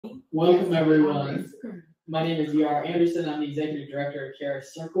Welcome, everyone. My name is E.R. Anderson. I'm the Executive Director of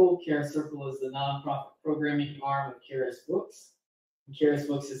Charis Circle. Charis Circle is the nonprofit programming arm of Charis Books. And Charis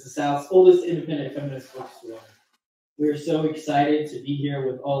Books is the South's oldest independent feminist bookstore. We are so excited to be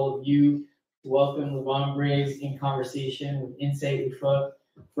here with all of you to welcome Lyvonne Briggs in conversation with Nsé Ufot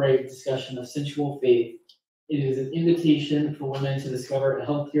for a discussion of sensual faith. It is an invitation for women to discover a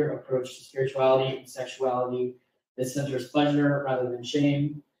healthier approach to spirituality and sexuality that centers pleasure rather than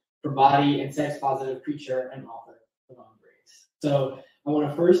shame, for body and sex positive preacher and author Lyvonne Briggs. So I want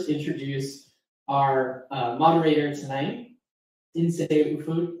to first introduce our moderator tonight. Nsé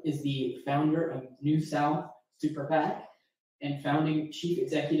Ufot is the founder of New South Super PAC and founding chief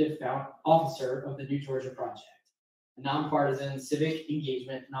executive officer of the New Georgia Project, a nonpartisan civic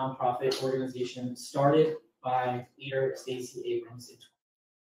engagement nonprofit organization started by leader Stacey Abrams in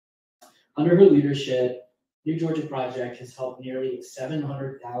 2020. Under her leadership, New Georgia Project has helped nearly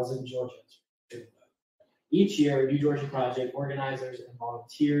 700,000 Georgians. Each year, New Georgia Project organizers and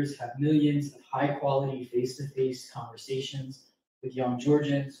volunteers have millions of high-quality face-to-face conversations with young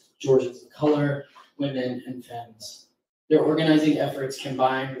Georgians, Georgians of color, women, and femmes. Their organizing efforts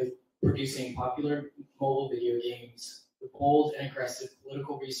combined with producing popular mobile video games, the bold and aggressive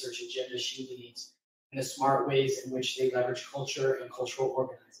political research agenda she leads, and the smart ways in which they leverage culture and cultural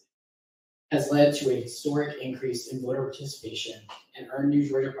organizing, has led to a historic increase in voter participation and earned New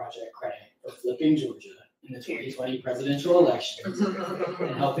Georgia Project credit for flipping Georgia in the 2020 presidential elections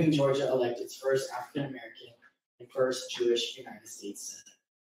and helping Georgia elect its first African American and first Jewish United States Senate.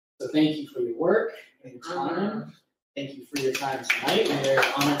 So thank you for your work and your time. Thank you for your time tonight. We're very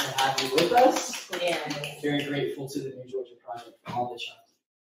honored to have you with us. Yeah. Very grateful to the New Georgia Project for all that y'all do.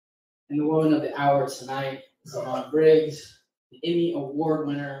 And the woman of the hour tonight is Lyvonne Briggs, the Emmy Award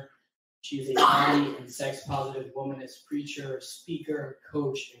winner. She is a body and sex positive womanist preacher, speaker,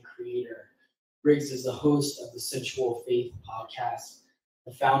 coach, and creator. Briggs is the host of the Sensual Faith podcast,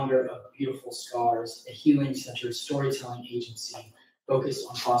 the founder of Beautiful Scars, a healing-centered storytelling agency focused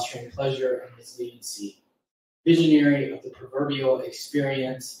on fostering pleasure and resiliency. Visionary of the proverbial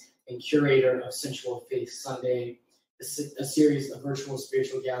experience and curator of Sensual Faith Sunday, a series of virtual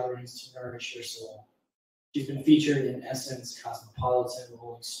spiritual gatherings to nourish your soul. She's been featured in Essence, Cosmopolitan,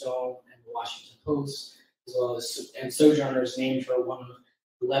 Rolling Stone, and the Washington Post, as well as, and Sojourners named her one of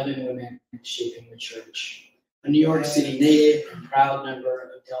 11 women shaping the church. A New York City native and proud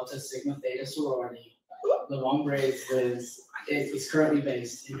member of Delta Sigma Theta sorority, Lyvonne Briggs is currently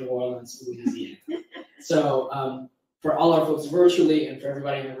based in New Orleans, Louisiana. So for all our folks virtually and for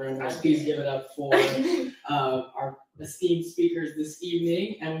everybody in the room, please give it up for our esteemed speakers this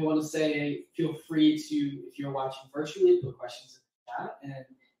evening. And we want to say, feel free to, if you're watching virtually, put questions in the chat. And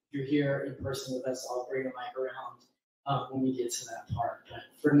if you're here in person with us, I'll bring a mic around when we get to that part. But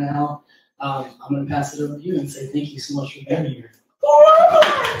for now, I'm going to pass it over to you and say thank you so much for being here.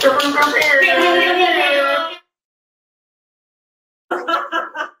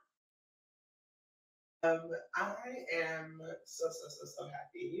 I am so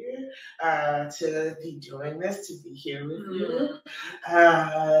happy to be doing this, to be here with you.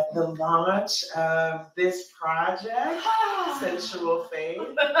 The launch of this project, Sensual Faith.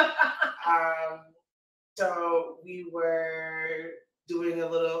 So we were doing a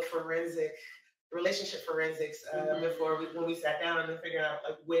little relationship forensics when we sat down and figured out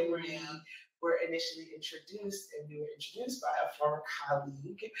like when we were initially introduced, and we were introduced by a former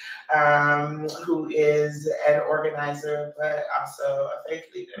colleague who is an organizer but also a faith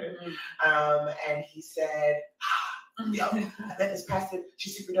leader. And he said, yo, I met this pastor,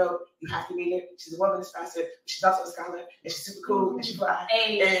 she's super dope, you have to meet her. She's a womanist pastor, she's also a scholar, and she's super cool, and she's fly.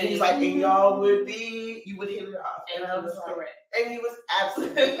 And he's like, and y'all you would hit it off. And I was like, correct. And he was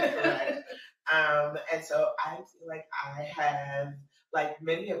absolutely correct. And so I feel like I have, like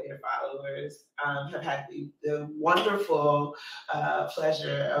many of your followers, have had the wonderful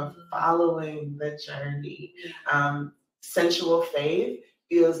pleasure of following the journey. Sensual Faith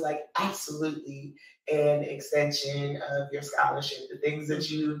feels like absolutely an extension of your scholarship, the things that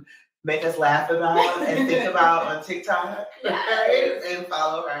you make us laugh about and think about on TikTok, right? And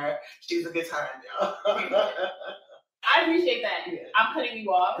follow her. She's a good time, y'all. I appreciate that. Yeah. I'm cutting you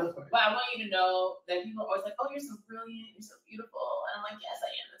off, but I want you to know that people are always like, oh, you're so brilliant, you're so beautiful. And I'm like, yes, I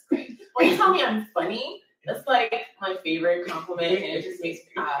am. That's great. When you tell me I'm funny, that's like my favorite compliment, and it just makes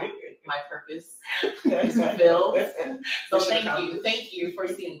my purpose fulfilled. So thank you for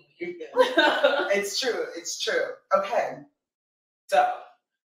seeing me. It's true. Okay, so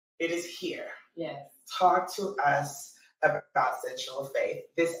it is here. Yes. Talk to us about Sensual Faith,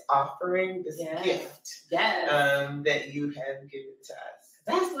 this offering, this gift that you have given to us.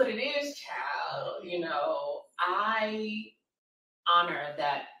 That's what it is, child. You know, I honor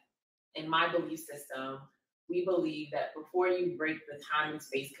that in my belief system, we believe that before you break the time and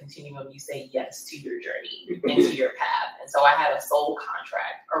space continuum, you say yes to your journey and to your path. And so I had a soul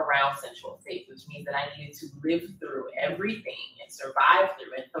contract around sensual faith, which means that I needed to live through everything and survive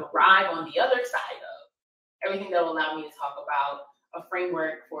through and thrive on the other side of everything that will allow me to talk about a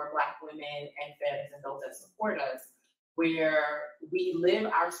framework for Black women and families and those that support us, where we live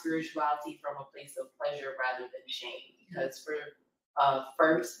our spirituality from a place of pleasure rather than shame. Because for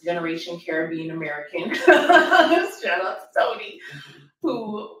first generation Caribbean American, shout out to Tony,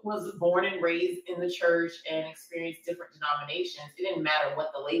 who was born and raised in the church and experienced different denominations. It didn't matter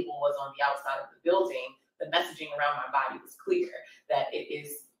what the label was on the outside of the building. The messaging around my body was clear that it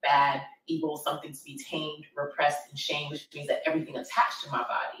is bad, evil, something to be tamed, repressed, and shamed, which means that everything attached to my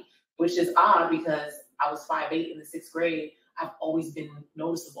body, which is odd because I was 5'8" in the 6th grade. I've always been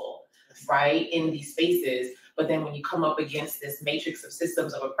noticeable, right, in these spaces. But then when you come up against this matrix of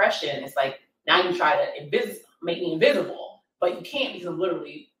systems of oppression, it's like, now you try to make me invisible, but you can't because I'm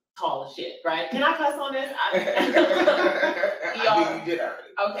literally tall as shit, right? Can I cuss on this? I think you did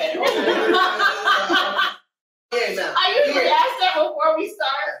already. Okay. Yeah, no. I usually ask that before we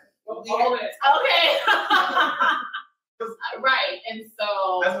start. Yeah. Okay. Right, and so.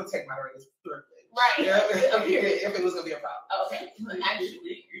 That's what take moderators. Right. Yeah, if it was gonna be a problem. Okay.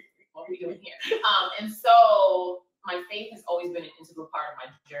 Actually, what are we doing here? And so my faith has always been an integral part of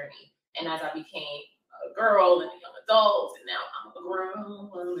my journey. And as I became a girl and a young adult, and now I'm a grown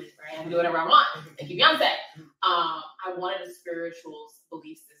woman, right? I can do whatever I want. Thank you, Beyonce. I wanted a spiritual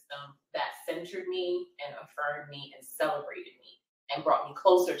belief system that centered me and affirmed me and celebrated me and brought me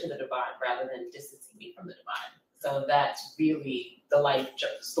closer to the divine rather than distancing me from the divine. So that's really the life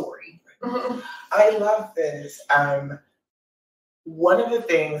story. I love this. One of the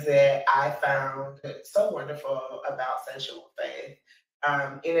things that I found so wonderful about Sensual Faith,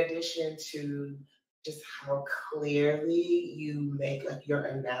 in addition to just how clearly you make like your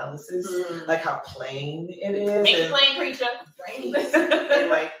analysis, like how plain it is. Make it plain, preacher. Right. And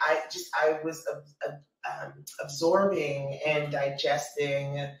like I was absorbing and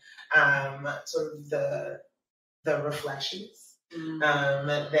digesting sort of the reflections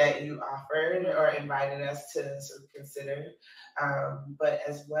that you offered or invited us to sort of consider, but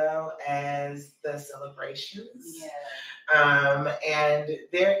as well as the celebrations. Yeah. And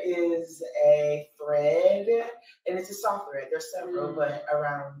there is a thread, and it's a soft thread, there's several, but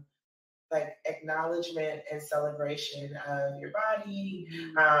around like acknowledgement and celebration of your body,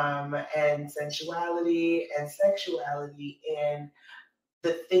 and sensuality and sexuality. And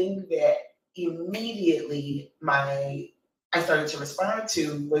the thing that immediately I started to respond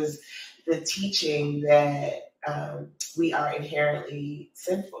to was the teaching that we are inherently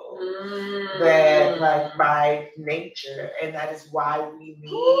sinful, that like by nature, and that is why we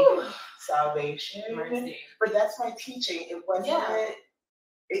need salvation. Mercy. But that's my teaching. It wasn't.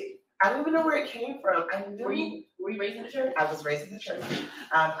 I don't even know where it came from. Were you raised in the church? I was raised in the church.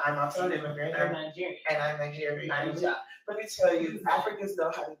 I'm also an immigrant. I'm Nigerian. And I'm Nigerian. Nice. Let me tell you, Africans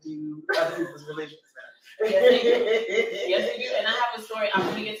know how to do other people's religions now. Yes, they do. Yes, they do. And I have a story. I'm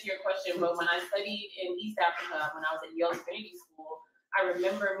going to get to your question, but when I studied in East Africa, when I was at Yale Divinity School, I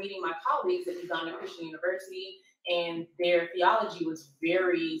remember meeting my colleagues at Uganda Christian University, and their theology was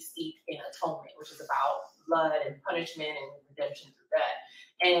very steeped in atonement, which is about blood and punishment and redemption through that.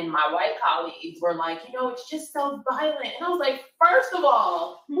 And my white colleagues were like, it's just so violent. And I was like, first of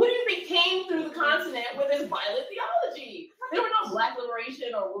all, who do you think came through the continent with this violent theology? There were no Black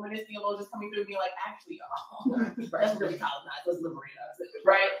liberation or womanist theologians coming through being like, actually, y'all, that's really colonized. Let's liberate us,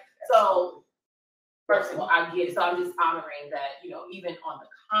 right? So, first of all, I get it. So I'm just honoring that, even on the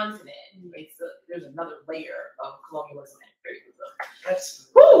continent, there's another layer of colonialism and imperialism.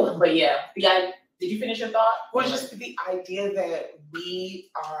 Absolutely. But yeah, did you finish your thought? Well, just the idea that we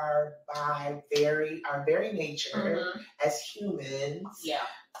are by our very nature as humans,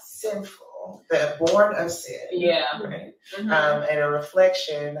 sinful, that born of sin, right? And a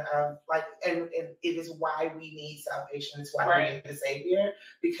reflection of and it is why we need salvation. It's why we need the Savior,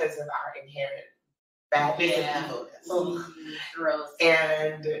 because of our inherent badness and evilness. Gross.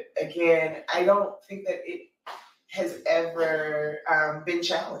 And again, I don't think that it has ever been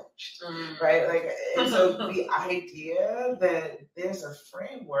challenged, right? And so the idea that there's a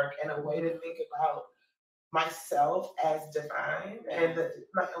framework and a way to think about myself as divine, and that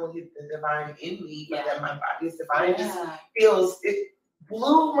not only the divine in me, but that my body is divine, just feels, it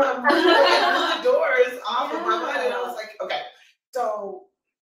blew the doors off of my mind, and I was like, okay, so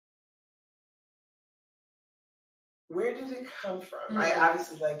where did it come from? Like,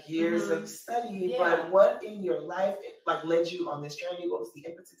 obviously, like years of study, Yeah. but what in your life like led you on this journey? What was the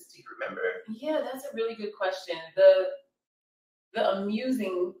impetus? Do you remember? Yeah, that's a really good question. The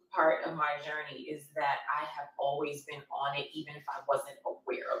amusing part of my journey is that I have always been on it, even if I wasn't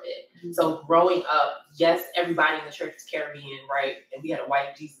aware of it. So growing up, yes, everybody in the church was Caribbean, right? And we had a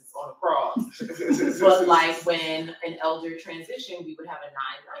white Jesus on a cross. But like when an elder transitioned, we would have a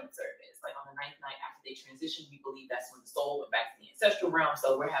 9-night service. Like on the 9th night after they transitioned, we believe that's when the soul went back to the ancestral realm.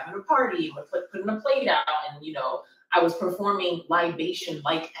 So we're having a party and we're putting a plate out, and I was performing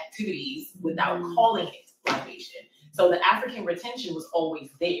libation-like activities without calling it libation. So the African retention was always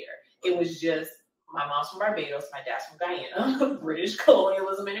there. It was just, my mom's from Barbados, my dad's from Guyana, British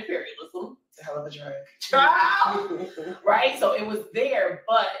colonialism and imperialism. It's a hell of a drug. Right? So it was there,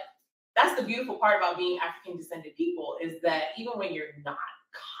 but that's the beautiful part about being African descended people, is that even when you're not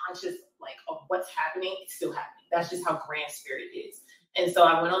conscious like of what's happening, it's still happening. That's just how grand spirit is. And so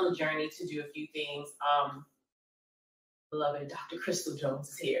I went on the journey to do a few things. Beloved Dr. Crystal Jones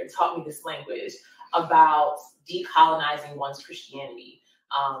is here, taught me this language about decolonizing one's Christianity.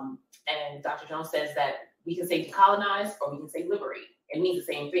 And Dr. Jones says that we can say decolonize or we can say liberate. It means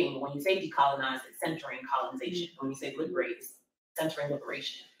the same thing. When you say decolonize, it's centering colonization. When you say liberate, it's centering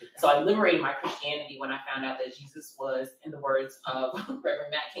liberation. So I liberated my Christianity when I found out that Jesus was, in the words of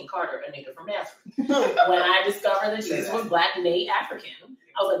Reverend Matt King Carter, a nigga from Nazareth. When I discovered that Jesus was Black, Native African,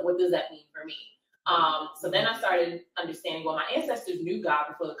 I was like, what does that mean for me? So then I started understanding, well, my ancestors knew God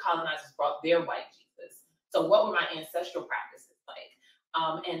before the colonizers brought their white Jesus. So what were my ancestral practices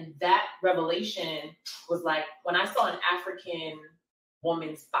like? And that revelation was like, when I saw an African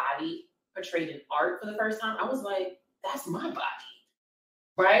woman's body portrayed in art for the first time, I was like, that's my body,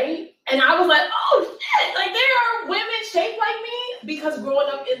 right? And I was like, oh shit, like there are women shaped like me, because growing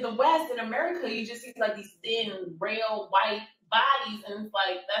up in the West, in America, you just see like these thin, rail, white bodies, and it's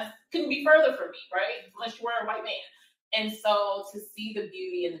like, that couldn't be further from me, right? Unless you were a white man. And so to see the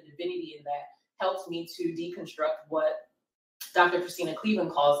beauty and the divinity in that helps me to deconstruct what Dr. Christina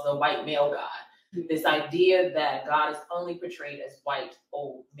Cleveland calls the white male God. This idea that God is only portrayed as white,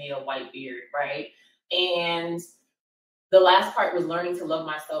 old, male, white beard, right? And the last part was learning to love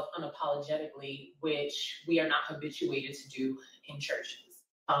myself unapologetically, which we are not habituated to do in churches.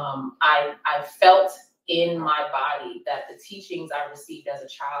 I felt in my body that the teachings I received as a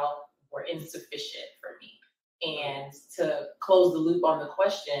child were insufficient for me. And to close the loop on the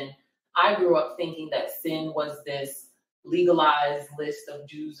question, I grew up thinking that sin was this legalized list of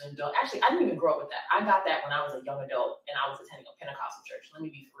do's and don'ts. Actually, I didn't even grow up with that. I got that when I was a young adult and I was attending a Pentecostal church. Let me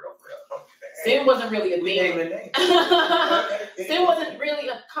be for real. Sin wasn't really a thing. Sin wasn't really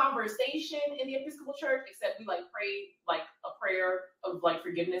a conversation in the Episcopal Church, except we like prayed like a prayer of like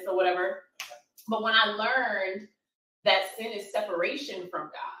forgiveness or whatever. But when I learned that sin is separation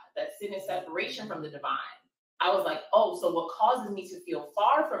from God, that sin is separation from the divine, I was like, oh, so what causes me to feel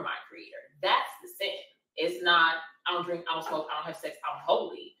far from my Creator? That's the sin. It's not, I don't drink, I don't smoke, I don't have sex, I'm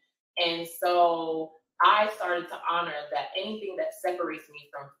holy. And so I started to honor that anything that separates me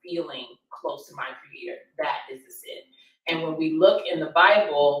from feeling close to my Creator, that is the sin. And when we look in the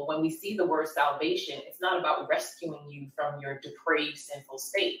Bible, when we see the word salvation, it's not about rescuing you from your depraved, sinful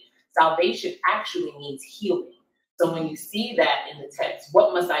state. Salvation actually means healing. So when you see that in the text,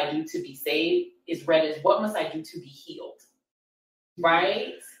 what must I do to be saved is read as what must I do to be healed,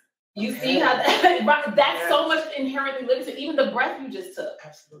 right? You see how that's so much inherently limited. Even the breath you just took.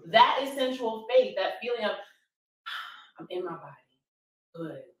 Absolutely. That is sensual faith, that feeling of, I'm in my body.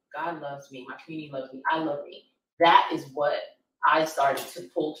 Good. God loves me. My community loves me. I love me. That is what I started to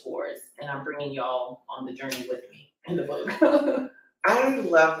pull towards. And I'm bringing y'all on the journey with me in the book. I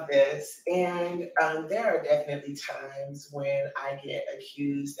love this, and there are definitely times when I get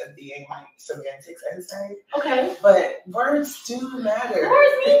accused of being like semantics inside. Okay. But words do matter.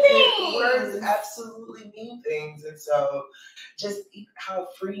 Words mean things. Words absolutely mean things, and so just how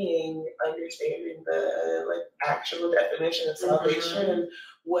freeing understanding the like actual definition of salvation and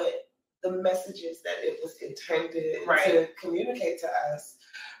what the messages that it was intended to communicate to us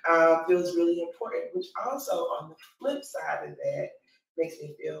feels really important. Which also, on the flip side of that, makes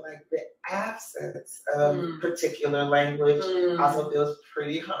me feel like the absence of particular language also feels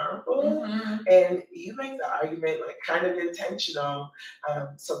pretty harmful. And you make the argument like kind of intentional.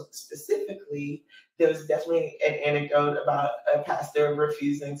 So specifically, there's definitely an anecdote about a pastor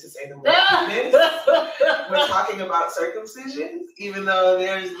refusing to say the word penis. We're talking about circumcision, even though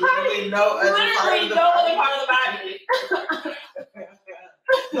there's literally no other part of the body.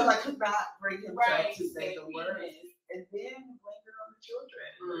 But I could not bring himself to say the word. And then blame it on the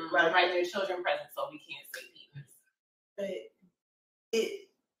children. Right, there's children present, so we can't say penis. it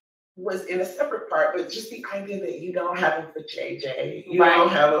was in a separate part, but just the idea that you don't have a JJ, you Right. don't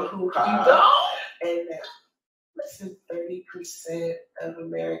have a hoo-ha. You don't. And less than 30% of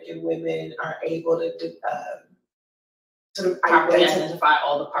American women are able to sort of Properly identify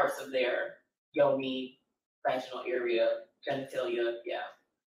all the parts of their yoni, vaginal area, genitalia. Yeah.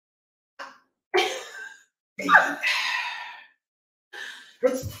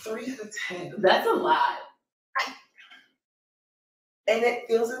 It's 3 out of 10. That's a lot. And it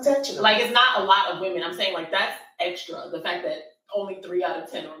feels intentional. Like, it's not a lot of women. I'm saying, like, that's extra. The fact that only 3 out of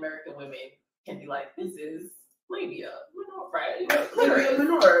 10 of American women can be like, this is labia, right? Labia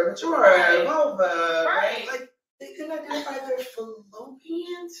minor, Right. vulva, Right. Like, they can identify their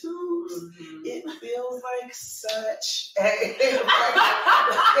fallopian tubes. Mm-hmm. It feels like such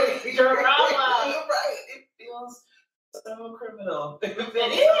drama. Right. It feels so criminal. It feels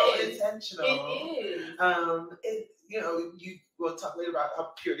It so is. intentional. It is. You will talk later about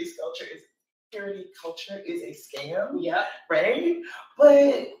how purity culture is a scam. Yep. Right?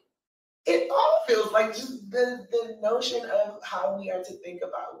 But it all feels like just the notion of how we are to think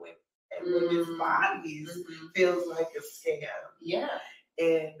about women and women's bodies feels like a scam. Yeah.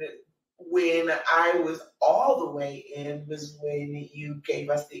 And when I was all the way in was when you gave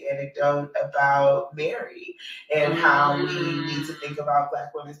us the anecdote about Mary and how we need to think about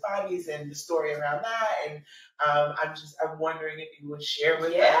Black women's bodies and the story around that. And I'm wondering if you would share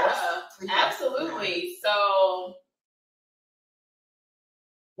with us. Yeah, absolutely. So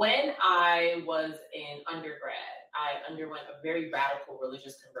when I was in undergrad, I underwent a very radical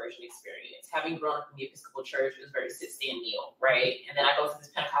religious conversion experience. Having grown up in the Episcopal Church, it was very sit, stand, kneel, right? And then I go to this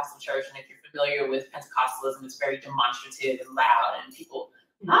Pentecostal church, and if you're familiar with Pentecostalism, it's very demonstrative and loud, and people,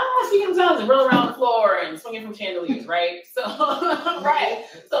 speaking in tongues and roll around the floor and swinging from chandeliers, right? So, right.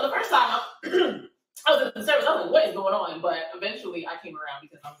 So the first time I was at the service, I was like, what is going on? But eventually I came around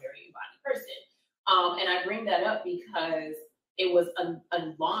because I'm a very embodied person. And I bring that up because it was a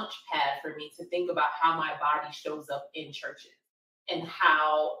launch pad for me to think about how my body shows up in churches and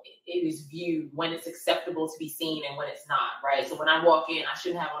how it is viewed, when it's acceptable to be seen and when it's not, right? So when I walk in, I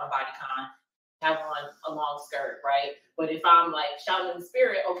shouldn't have on a bodycon, have on a long skirt, right? But if I'm like shouting in the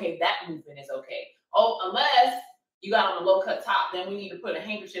spirit, okay, that movement is okay. Oh, unless you got on a low cut top, then we need to put a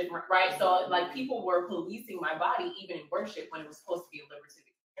handkerchief, right? So like people were policing my body even in worship when it was supposed to be a liberative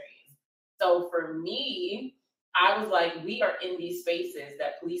experience. So for me, I was like, we are in these spaces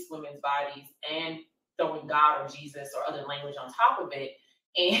that police women's bodies and throwing God or Jesus or other language on top of it.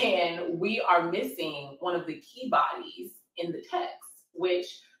 And we are missing one of the key bodies in the text,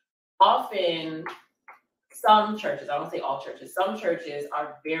 which often some churches, I won't say all churches, some churches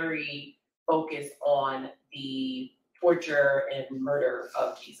are very focused on the torture and murder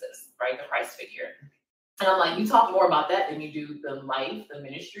of Jesus, right? The Christ figure. And I'm like, you talk more about that than you do the life, the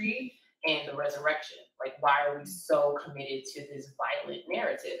ministry, and the resurrection. Like, why are we so committed to this violent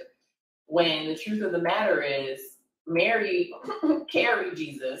narrative? When the truth of the matter is, Mary carried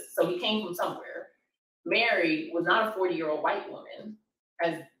Jesus, so he came from somewhere. Mary was not a 40-year-old white woman,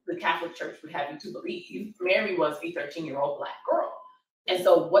 as the Catholic Church would have you to believe. Mary was a 13-year-old Black girl. And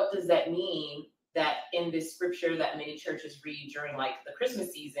so what does that mean that in this scripture that many churches read during like the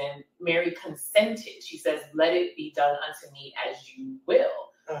Christmas season, Mary consented. She says, let it be done unto me as you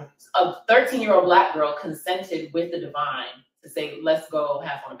will. A 13-year-old Black girl consented with the divine to say, let's go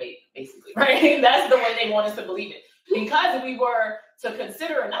have on a baby, basically, right? That's the way they want us to believe it. Because if we were to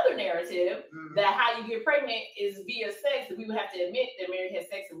consider another narrative that how you get pregnant is via sex, we would have to admit that Mary had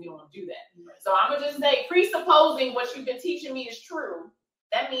sex and we don't want to do that. So I'm going to just say, presupposing what you've been teaching me is true,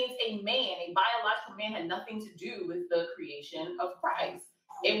 that means a biological man had nothing to do with the creation of Christ.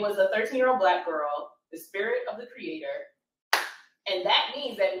 It was a 13-year-old Black girl, the spirit of the creator. And that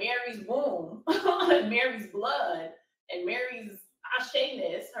means that Mary's womb, Mary's blood, and Mary's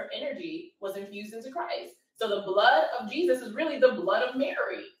asheness, her energy, was infused into Christ. So the blood of Jesus is really the blood of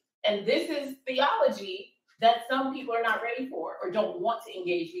Mary. And this is theology that some people are not ready for or don't want to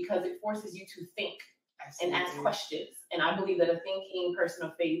engage because it forces you to think and ask questions. And I believe that a thinking person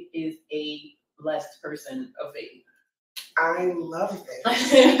of faith is a blessed person of faith. I love this.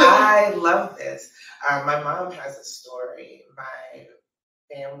 I love this. My mom has a story. My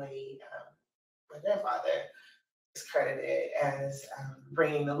family, my grandfather is credited as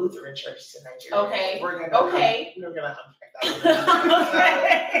bringing the Lutheran Church to Nigeria. Okay. We're gonna unpack that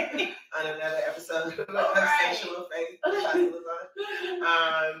on another episode of Sensual Faith.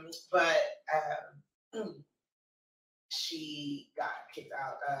 She got kicked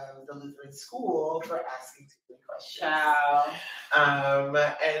out of the Lutheran school for asking too many questions.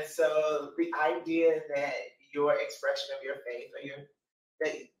 And so the idea that your expression of your faith or your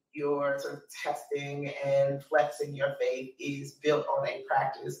that your sort of testing and flexing your faith is built on a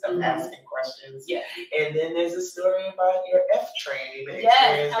practice of asking questions. Yeah. And then there's a story about your F train.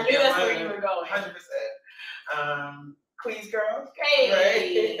 Yes, I knew that's where you were going. 100%. Queens girl. Hey.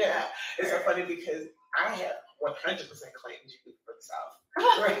 Right? Yeah. It's so funny because I have 100% claimed you for the South.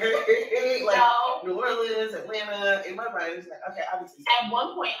 Right? Like No. New Orleans, Atlanta. In my mind, it's like, okay, obviously. At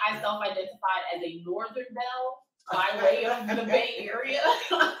one point, I self-identified as a Northern Belle by way of the Bay Area.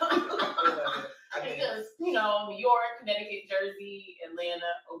 Because, you know, New York, Connecticut, Jersey, Atlanta,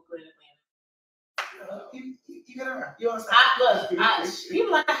 Oakland, You get around. You on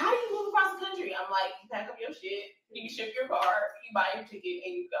people are like, how do you move across the country? I'm like, you pack up your shit, you ship your car, you buy your ticket,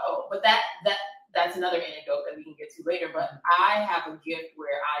 and you go. But that's another anecdote that we can get to later. But I have a gift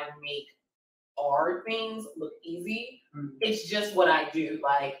where I make hard things look easy. It's just what I do.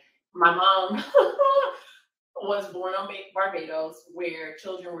 Like, my mom was born on Barbados, where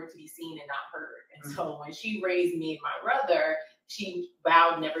children were to be seen and not heard. And so when she raised me and my brother, she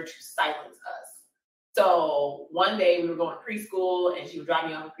vowed never to silence us. So one day we were going to preschool, and she would drive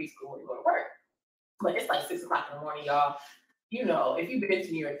me off to preschool and go to work. But it's like 6 o'clock in the morning, y'all. You know, if you've been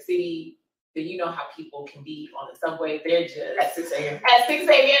to New York City, then you know how people can be on the subway. They're just at 6 a.m. At 6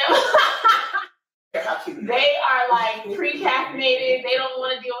 a.m. How cute. They are like pre-caffeinated. They don't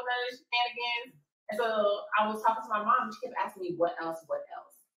want to deal with none of the shenanigans. And so I was talking to my mom, and she kept asking me, what else?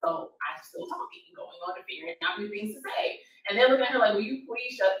 So I'm still talking, going on and figuring out new things to say. And they're looking at her like, will you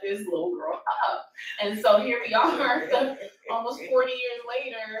please shut this little girl up? And so here we are, almost 40 years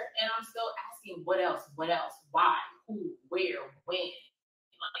later, and I'm still asking, what else? Why? Who? Where? When?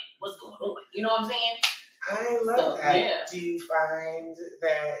 Like, what's going on? You know what I'm saying? I love that. Yeah. Do you find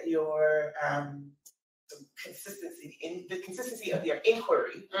that your consistency of your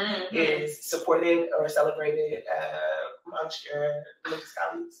inquiry is supported or celebrated amongst your religious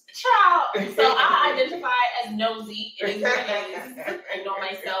colleagues? Child. So I identify as nosy. It is what it is. I know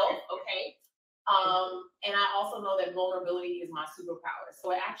myself, okay? And I also know that vulnerability is my superpower.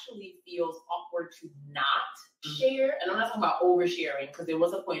 So it actually feels awkward to not share. And I'm not talking about oversharing, because there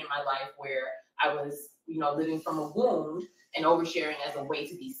was a point in my life where I was, you know, living from a wound and oversharing as a way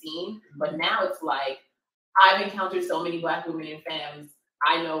to be seen. But now it's like, I've encountered so many Black women and femmes.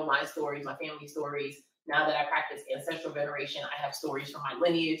 I know my stories, my family stories. Now that I practice ancestral veneration, I have stories from my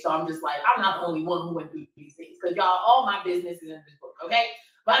lineage. So I'm just like, I'm not the only one who went through these things. Because y'all, all my business is in this book, okay?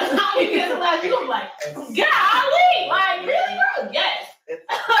 By the time we get to last, I'm like, golly, like, really, bro? Yes.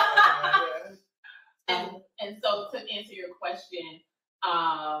 And so to answer your question,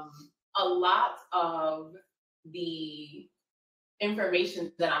 a lot of the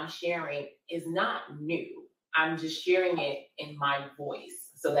information that I'm sharing is not new. I'm just sharing it in my voice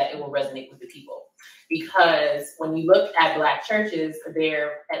so that it will resonate with the people. Because when you look at Black churches,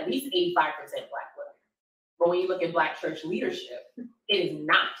 they're at least 85% Black women. But when you look at Black church leadership, it is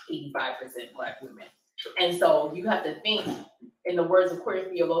not 85% Black women. And so you have to think, in the words of queer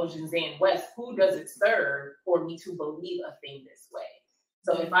theologian Zan West, who does it serve for me to believe a thing this way?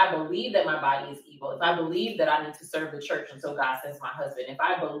 So if I believe that my body is evil, if I believe that I need to serve the church until God sends my husband, if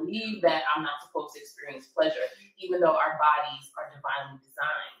I believe that I'm not supposed to experience pleasure, even though our bodies are divinely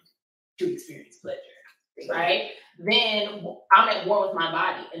designed to experience pleasure, right? Then I'm at war with my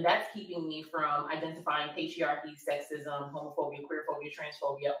body, and that's keeping me from identifying patriarchy, sexism, homophobia, queerphobia,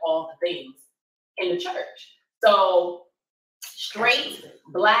 transphobia, all the things in the church. So straight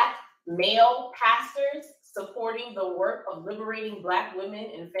Black male pastors supporting the work of liberating Black women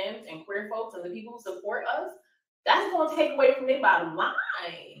and femmes and queer folks and the people who support us, that's going to take away from their bottom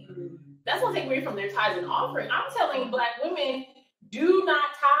line. That's going to take away from their tithes and offering. I'm telling Black women, do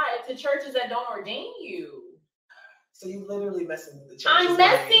not tithe to churches that don't ordain you. So you literally messing with the church's I'm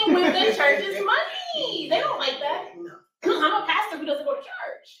messing with the church's money. They don't like that. No. I'm a pastor who doesn't go to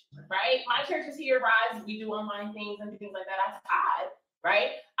church, right? My church is here, Rise. We do online things and things like that. I tithe.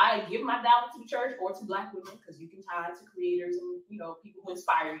 Right? I give my dollar to the church or to Black women, because you can tie to creators and, you know, people who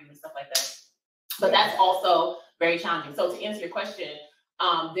inspire you and stuff like that. But that's also very challenging. So to answer your question,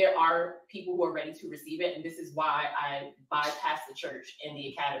 there are people who are ready to receive it. And this is why I bypassed the church and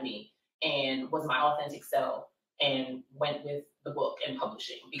the academy and was my authentic self and went with the book and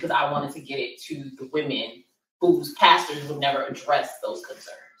publishing, because I wanted to get it to the women whose pastors would never address those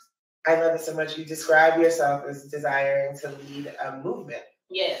concerns. I love it so much. You describe yourself as desiring to lead a movement.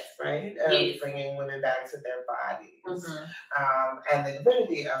 Yes. Right? Yes. Bringing women back to their bodies and the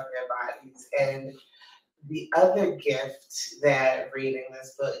divinity of their bodies. And the other gift that reading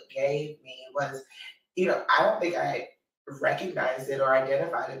this book gave me was, you know, I don't think I recognized it or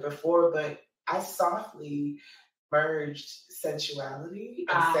identified it before, but I softly merged sensuality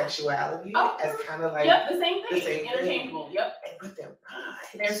and sexuality as kind of like the same thing, interchangeable. Thing. Yep, but they're not.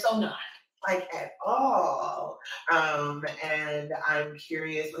 They're so not. Like at all. And I'm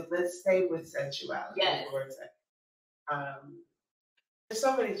curious, like, let's stay with sensuality for a second. There's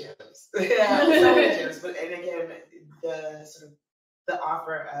so many gems. Yeah, so many gems. But and again, the sort of the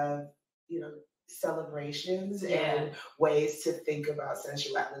offer of, you know, celebrations and ways to think about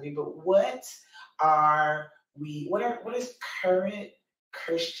sensuality. But what is current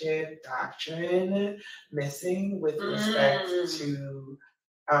Christian doctrine missing with respect to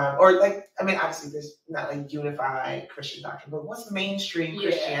or like, I mean, obviously there's not like unified Christian doctrine, but what's mainstream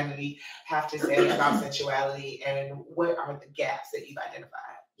Christianity have to say about sensuality, and what are the gaps that you've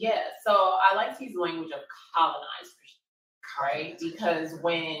identified? Yeah, so I like to use the language of colonized Christianity, right? Because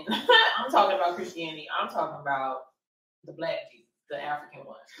when I'm talking about Christianity, I'm talking about the Black Jesus, the African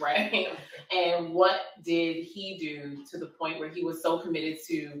one, right? And what did he do to the point where he was so committed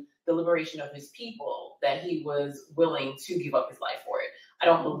to the liberation of his people that he was willing to give up his life for it? I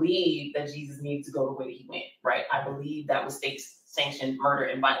don't believe that Jesus needed to go the way that he went, right? I believe that was state-sanctioned murder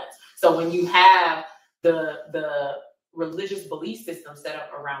and violence. So when you have the religious belief system set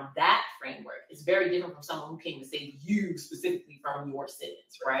up around that framework, it's very different from someone who came to save you specifically from your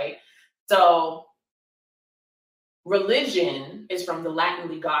sins, right? So religion is from the Latin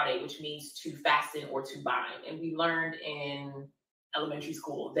legare, which means to fasten or to bind. And we learned in elementary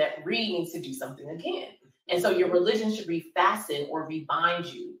school that read means to do something again. And so your religion should refasten or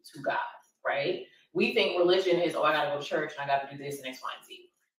rebind you to God, right? We think religion is, I got to go to church and I got to do this and X, Y, and Z.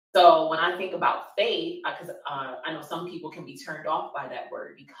 So when I think about faith, because I know some people can be turned off by that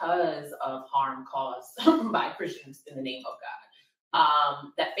word because of harm caused by Christians in the name of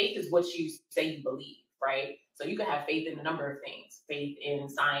God. That faith is what you say you believe, right? So you can have faith in a number of things, faith in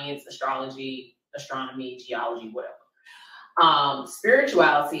science, astrology, astronomy, geology, whatever.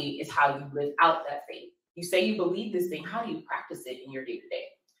 Spirituality is how you live out that faith. You say you believe this thing, how do you practice it in your day-to-day?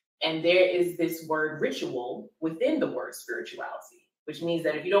 And there is this word ritual within the word spirituality, which means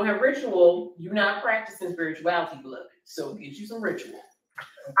that if you don't have ritual, you're not practicing spirituality, beloved. So get you some ritual.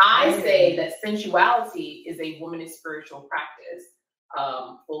 I say that sensuality is a womanist spiritual practice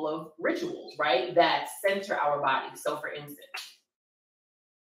full of rituals, right, that center our bodies. So for instance,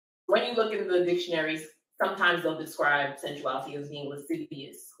 when you look into the dictionaries, sometimes they'll describe sensuality as being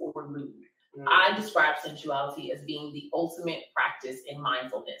lascivious or lewd. I describe sensuality as being the ultimate practice in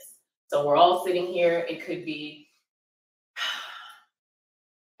mindfulness. So we're all sitting here. It could be,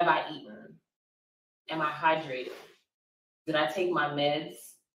 have I eaten? Am I hydrated? Did I take my meds?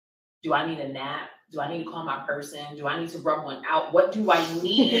 Do I need a nap? Do I need to call my person? Do I need to rub one out? What do I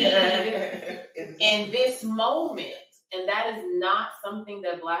need in this moment? And that is not something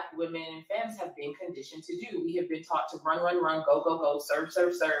that Black women and femmes have been conditioned to do. We have been taught to run, go, serve,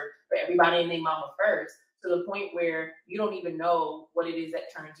 for everybody and their mama first, to the point where you don't even know what it is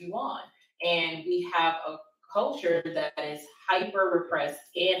that turns you on. And we have a culture that is hyper repressed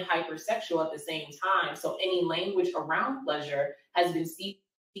and hypersexual at the same time. So any language around pleasure has been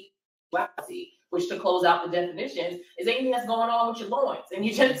sexuality, which, to close out the definitions, is anything that's going on with your loins and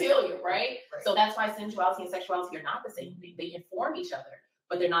your genitalia, right? So that's why sensuality and sexuality are not the same thing. They inform each other,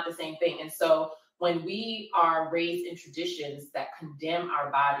 but they're not the same thing. And so when we are raised in traditions that condemn our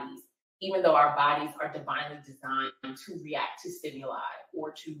bodies, even though our bodies are divinely designed to react to stimuli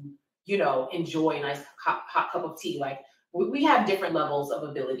or to, you know, enjoy a nice hot cup of tea, like we have different levels of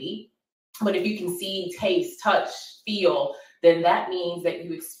ability. But if you can see, taste, touch, feel, then that means that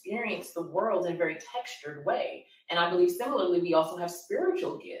you experience the world in a very textured way. And I believe similarly, we also have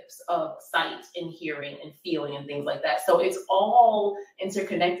spiritual gifts of sight and hearing and feeling and things like that. So it's all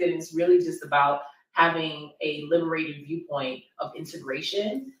interconnected, and it's really just about having a liberated viewpoint of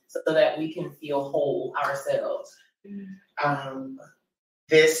integration so that we can feel whole ourselves.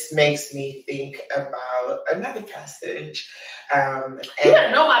 This makes me think about another passage. You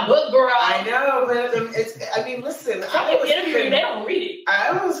gotta know my book, girl. I know, but I mean, listen. They don't read it.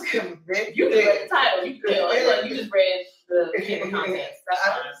 I was convicted. You just read the title. You just read the paper context.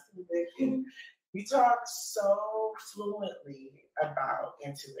 I was convicted. We talk so fluently about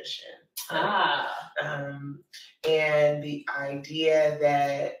intuition. And the idea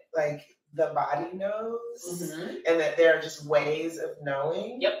that, like, the body knows, and that there are just ways of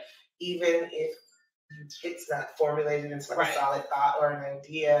knowing, even if it's not formulated into like a solid thought or an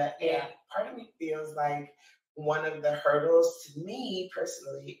idea. And part of me feels like one of the hurdles to me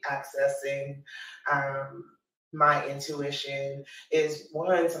personally accessing my intuition is,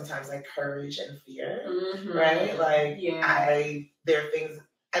 one, sometimes like courage and fear, right? Like there are things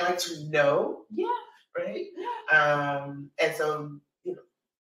I like to know. right? And so, you know,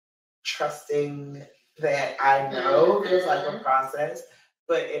 trusting that I know feels like a process,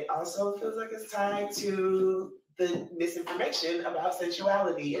 but it also feels like it's tied to the misinformation about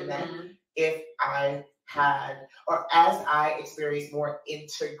sensuality, and that if I had, or as I experience more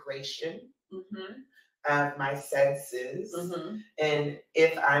integration of my senses, and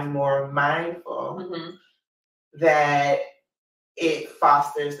if I'm more mindful, that it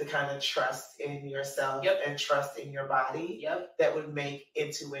fosters the kind of trust in yourself and trust in your body that would make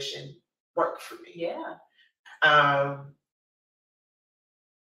intuition work for me.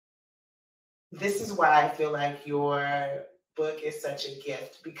 This is why I feel like your book is such a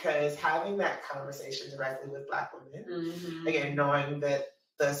gift, because having that conversation directly with Black women, again, knowing that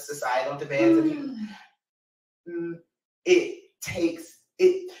the societal demands of you,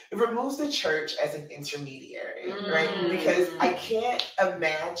 it removes the church as an intermediary, right? Because I can't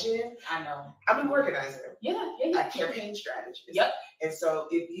imagine. I know. I'm an organizer. A campaign strategist. And so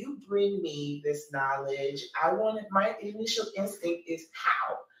if you bring me this knowledge, my initial instinct is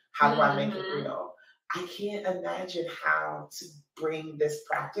how. How do I make it real? I can't imagine how to bring this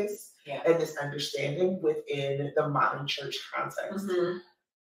practice and this understanding within the modern church context.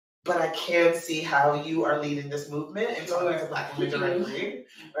 But I can see how you are leading this movement and talking to Black women directly,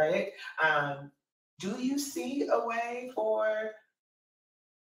 right? Do you see a way for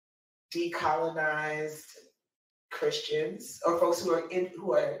decolonized Christians or folks who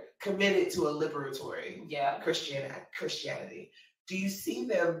are committed to a liberatory Christianity? Do you see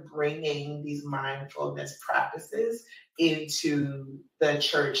them bringing these mindfulness practices into the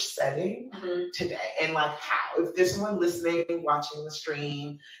church setting today? And like how? If there's someone listening, watching the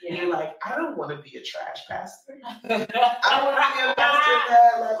stream, and you're like, I don't want to be a trash pastor. I want to be a pastor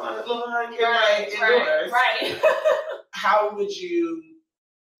that like Lyvonne can endorse. How would you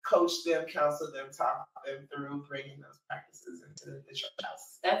coach them, counsel them, talk them through bringing those practices into the church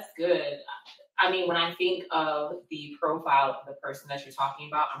house? That's good. I mean, when I think of the profile of the person that you're talking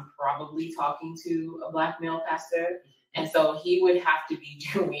about, I'm probably talking to a Black male pastor. And so he would have to be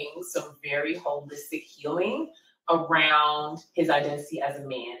doing some very holistic healing around his identity as a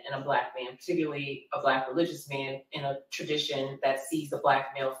man and a Black man, particularly a Black religious man in a tradition that sees the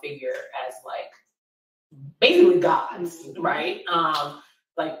Black male figure as like basically God, right?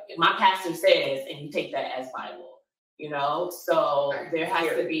 Like my pastor says, and you take that as Bible, you know? So there has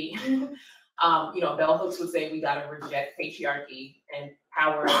to be... you know, bell hooks would say we got to reject patriarchy and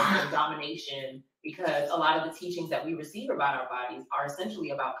power and domination, because a lot of the teachings that we receive about our bodies are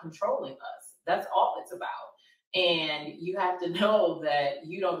essentially about controlling us. That's all it's about. And you have to know that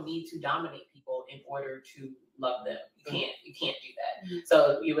you don't need to dominate people in order to love them. You can't do that.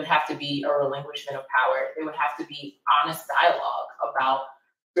 So you would have to be a relinquishment of power. There would have to be honest dialogue about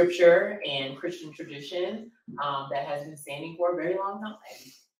scripture and Christian tradition that has been standing for a very long time.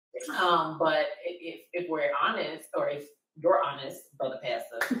 But if we're honest, or if you're honest, brother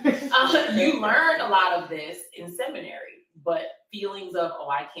pastor, you learn a lot of this in seminary, but feelings of, oh,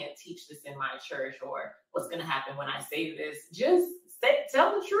 I can't teach this in my church, or what's going to happen when I say this, just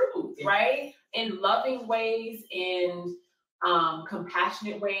tell the truth, right? In loving ways, in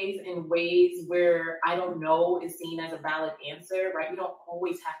compassionate ways, in ways where I don't know is seen as a valid answer, right? You don't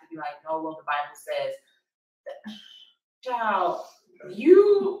always have to be like, no, well, the Bible says, child,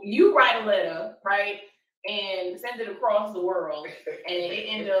 you write a letter, right, and send it across the world, and it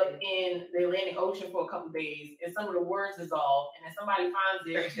end up in the Atlantic Ocean for a couple of days, and some of the words dissolve, and then somebody finds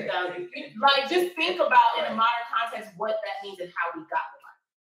it in 2000. Like, just think about in a modern context what that means and how we got the Bible.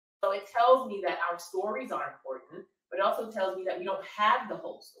 So it tells me that our stories are important, but it also tells me that we don't have the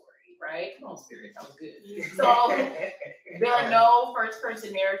whole story, right? Come on, Spirit, that was good. So there are no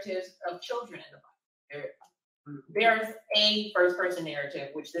first-person narratives of children in the Bible. There's a first-person narrative,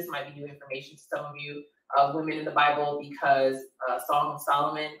 which this might be new information to some of you, of women in the Bible, because Song of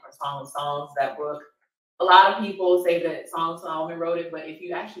Solomon or Song of Songs, that book, a lot of people say that Song of Solomon wrote it, but if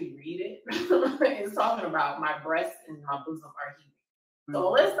you actually read it, it's talking about my breasts and my bosom are heaving. So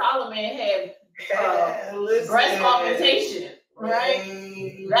unless Solomon had breast augmentation, right?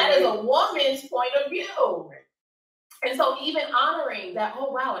 That is a woman's point of view. And so even honoring that,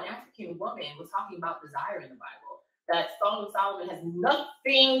 oh, wow, an African woman was talking about desire in the Bible. That Song of Solomon has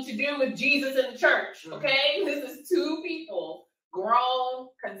nothing to do with Jesus and the church, okay? This is two people, grown,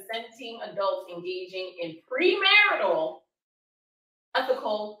 consenting adults engaging in premarital,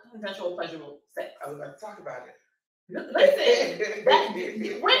 ethical, consensual, pleasurable sex. I was about to talk about it. Listen,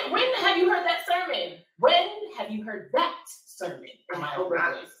 when have you heard that sermon? When have you heard that sermon in my over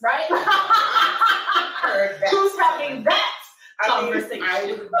voice, right? Who's having that conversation? I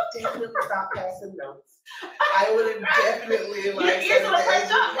would definitely stop passing notes.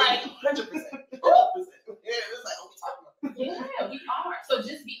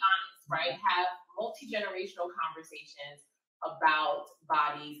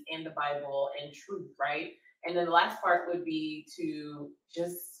 bodies and the Bible and truth, right? And then the last part would be to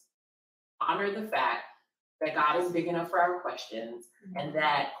just honor the fact that God is big enough for our questions, and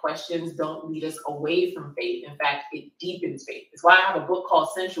that questions don't lead us away from faith. In fact, it deepens faith. It's why I have a book called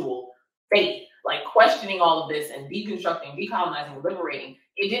Sensual Faith, like questioning all of this and deconstructing, decolonizing, liberating.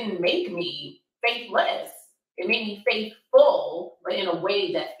 It didn't make me faithless. It made me faithful, but in a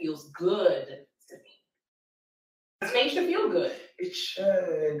way that feels good to me. Faith should feel good. It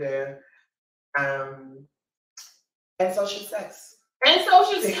should. And so should sex. And so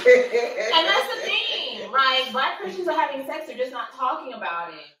should sex. And that's the thing, right? Black Christians are having sex, they're just not talking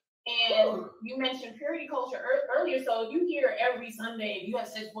about it. And you mentioned purity culture earlier, so you hear every Sunday, if you have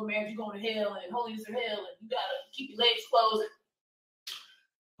sex before marriage, you're going to hell, and holiness or hell, and you gotta keep your legs closed.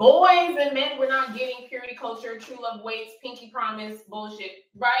 Boys and men, we're not getting purity culture, true love waits, pinky promise, bullshit,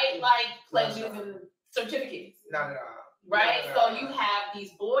 right? Like pledges and certificates. Not at all. Right? So you have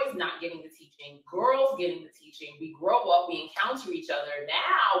these boys not getting the teaching, girls getting the teaching. We grow up, we encounter each other.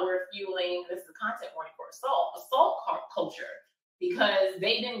 Now we're fueling, this is the content warning for assault culture, because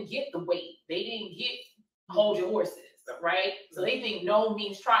they didn't get the weight. They didn't get hold your horses, right? So they think no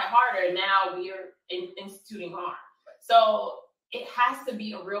means try harder. Now we are instituting harm. So it has to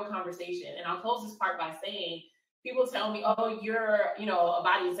be a real conversation. And I'll close this part by saying, people tell me, oh, you're, a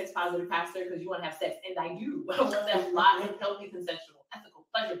body and sex positive pastor because you want to have sex. And I do. I want to have lots of healthy, consensual, ethical,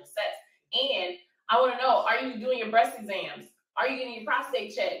 pleasurable sex. And I want to know, are you doing your breast exams? Are you getting your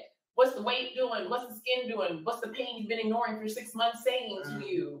prostate checked? What's the weight doing? What's the skin doing? What's the pain you've been ignoring for 6 months saying to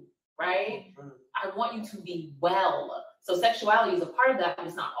you, right? I want you to be well. So sexuality is a part of that, but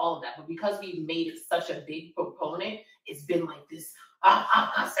it's not all of that. But because we've made it such a big proponent, it's been like this,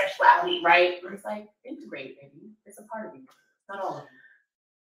 sexuality, right? But it's like, integrate, baby. It's a part of you, not all of you.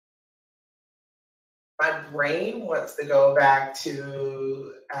 My brain wants to go back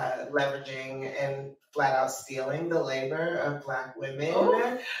to leveraging and flat out stealing the labor of Black women.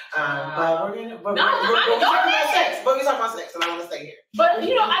 But we're gonna talk about sex. But we talk about sex, and I want to stay here. But I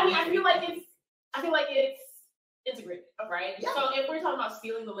feel like it's integrated, right? Yeah. So if we're talking about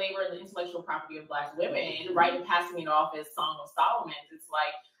stealing the labor and the intellectual property of Black women, right, and passing it off as Song of Solomon, it's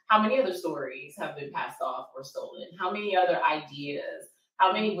like, how many other stories have been passed off or stolen? How many other ideas?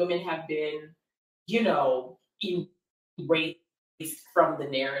 How many women have been, erased from the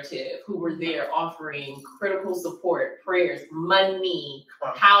narrative, who were there offering critical support, prayers, money,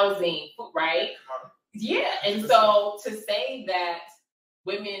 housing, right? Yeah, and so to say that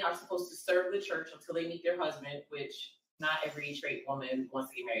women are supposed to serve the church until they meet their husband, which not every straight woman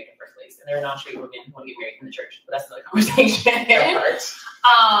wants to get married in the first place. And there are non-straight women who want to get married in the church, but that's another conversation.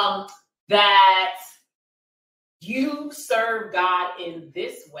 That you serve God in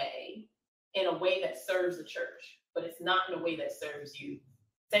this way, in a way that serves the church, but it's not in a way that serves you.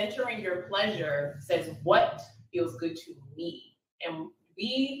 Centering your pleasure says, what feels good to me? And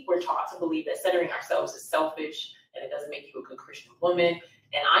we were taught to believe that centering ourselves is selfish, and it doesn't make you a good Christian woman.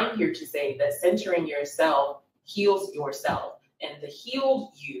 And I'm here to say that centering yourself heals yourself, and the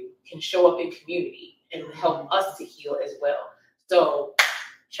healed you can show up in community and help us to heal as well. So,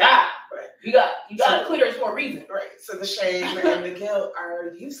 child, right. you got a clitoris for a reason. Right. So the shame and the guilt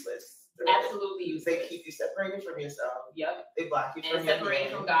are useless. Absolutely useless. They keep you separated from yourself. Yep. They block you from and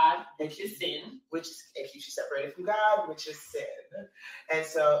separated from God, which is sin. It keeps you separated from God, which is sin. And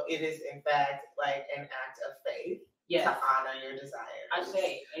so it is, in fact, like an act of faith. Yes. To honor your desires. I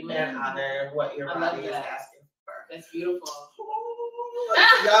say, amen. And honor what your body is asking for. That's beautiful.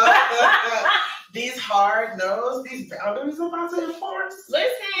 These hard no's, these boundaries are about to enforce.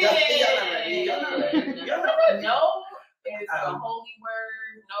 Listen. Y'all not ready. No is a holy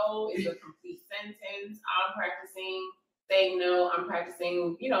word. No is a complete sentence. I'm practicing saying no. I'm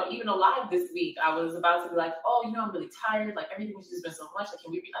practicing, even alive this week. I was about to be like, I'm really tired. Like, everything has just been so much. Like, I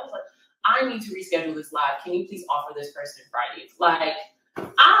was like, I need to reschedule this live. Can you please offer this person Fridays? Like,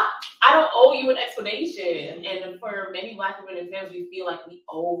 I don't owe you an explanation. And for many Black women and families, we feel like we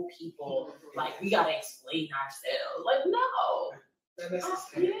owe people, like we gotta explain ourselves. Like, no. Not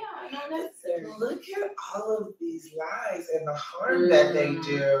necessary. Not necessary. Look at all of these lies and the harm that they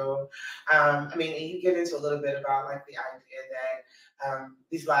do. And you get into a little bit about like the idea that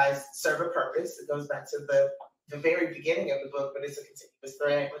these lies serve a purpose. It goes back to the very beginning of the book, but it's a continuous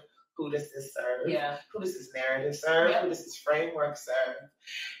thread with who does this serve? Yeah. Who does this narrative serve? Yep. Who does this framework serve?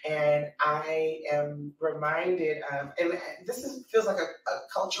 And I am reminded of, and this feels like a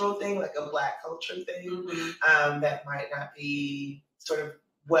cultural thing, like a Black culture thing, that might not be sort of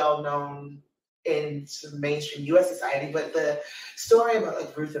well known in mainstream U.S. society, but the story about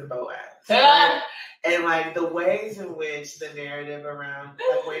like Ruth and Boaz. Right? And like the ways in which the narrative around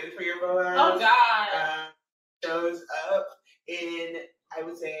like Waiting for Your Boaz Oh God. shows up in, I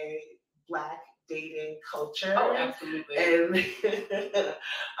would say, Black dating culture. Oh, absolutely. And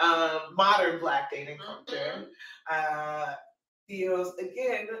modern Black dating culture feels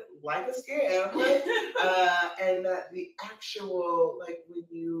again like a scam. And that the actual, like, when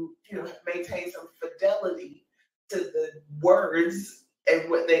you maintain some fidelity to the words and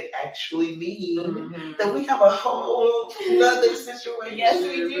what they actually mean, then we have a whole nother situation. Yes,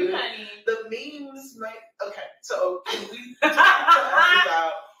 we do, honey. The memes might. Okay, so can we talk to us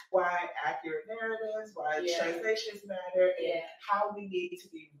about why accurate narratives, why translations matter, and how we need to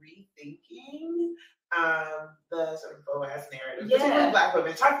be rethinking the sort of Boaz narrative, particularly Black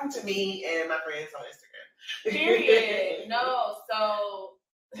women, talking to me and my friends on Instagram. Period. No, so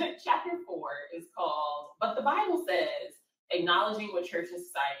chapter 4 is called "But the Bible Says," acknowledging what church and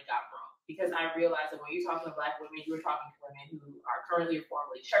society got wrong. Because I realized that when you're talking to Black women, you were talking to women who are currently or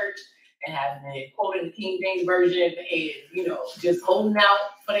formerly church and have been quoting the King James Version and, just holding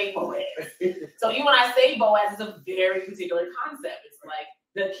out for their Boaz. So even when I say Boaz, it's a very particular concept. It's like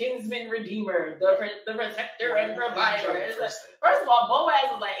the kinsman redeemer, the protector and provider. Like, first of all,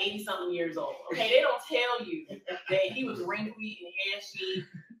 Boaz was like 80-something years old. Okay, they don't tell you that he was wrinkly and ashy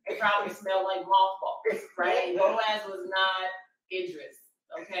and probably smelled like mothballs, right? Boaz was not Idris.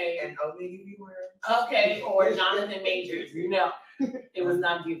 Okay. And only you were. Okay, or Jonathan Majors. No, it was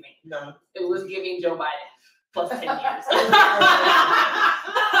not giving. No. It was giving Joe Biden plus 10 years.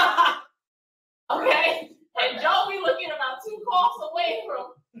 Okay? And Joe be looking about 2 calls away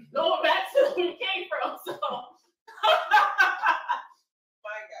from going back to where he came from. So,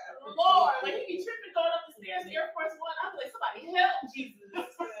 my God. Lord, like he be tripping going up the stairs to Air Force One. I'm like, somebody help Jesus.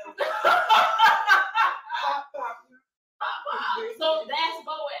 So that's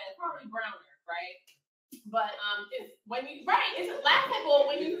Boaz, probably browner, right? But it's it's laughable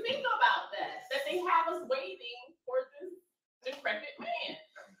when you think about that they have us waiting for this decrepit man.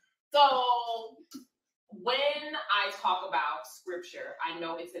 So when I talk about scripture, I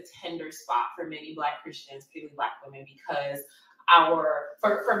know it's a tender spot for many Black Christians, particularly Black women, because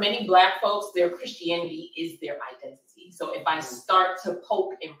for many Black folks, their Christianity is their identity. So if I start to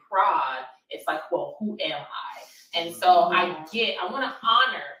poke and prod, it's like, well, who am I? And so I want to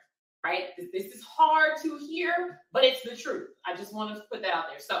honor, right? This is hard to hear, but it's the truth. I just want to put that out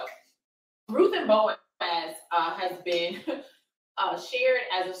there. So Ruth and Boaz has been shared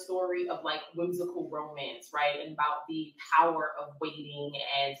as a story of like whimsical romance, right? And about the power of waiting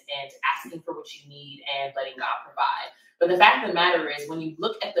and asking for what you need and letting God provide. But the fact of the matter is, when you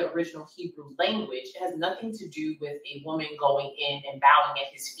look at the original Hebrew language, it has nothing to do with a woman going in and bowing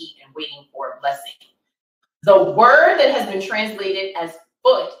at his feet and waiting for a blessing. The word that has been translated as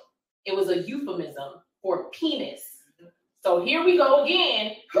foot, it was a euphemism for penis. So here we go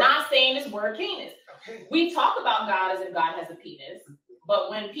again, not saying this word penis. We talk about God as if God has a penis, but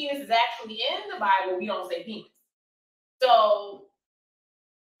when penis is actually in the Bible, we don't say penis. So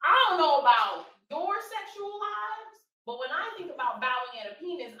I don't know about your sexual lives, but when I think about bowing at a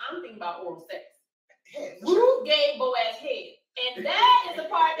penis, I'm thinking about oral sex. Ruth gave Boaz head. And that is the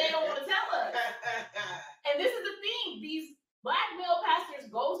part they don't want to tell us. And this is the thing. These Black male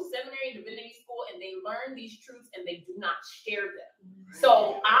pastors go to seminary and divinity school and they learn these truths and they do not share them.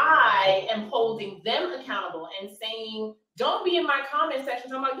 So I am holding them accountable and saying, don't be in my comment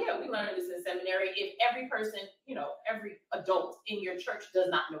section talking about, yeah, we learned this in seminary, if every person, every adult in your church does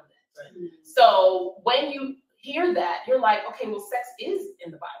not know that. Right. So when you hear that, you're like, okay, well, sex is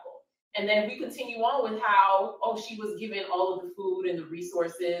in the Bible. And then we continue on with how, she was given all of the food and the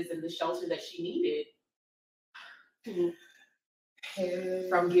resources and the shelter that she needed. Head.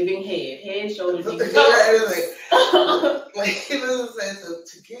 From giving head, shoulders, knees, like it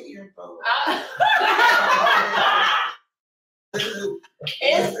was to get your boat.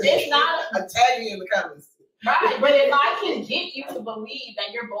 It's not. I tag you in the comments. Right, but if I can get you to believe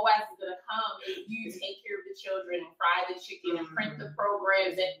that your Boaz is gonna come if you take care of the children and fry the chicken and print the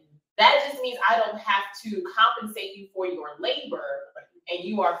programs, and that just means I don't have to compensate you for your labor, and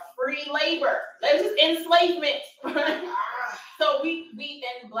you are free labor. That's just enslavement. So we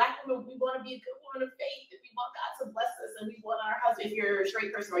and Black women, we want to be a good woman of faith, and we want God to bless us, and we want our husband. If you're a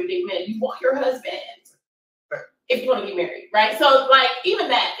straight person or you date men, you want your husband. If you want to get married, right? So like even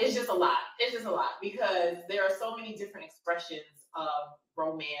that is just a lot. It's just a lot because there are so many different expressions of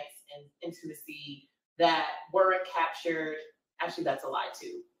romance and intimacy that weren't captured. Actually, that's a lie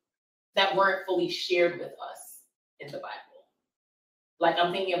too. That weren't fully shared with us in the Bible. Like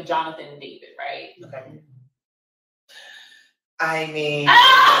I'm thinking of Jonathan and David, right? Okay. I mean,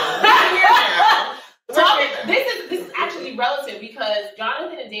 This is actually relative because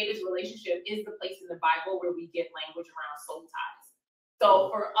Jonathan and David's relationship is the place in the Bible where we get language around soul ties. So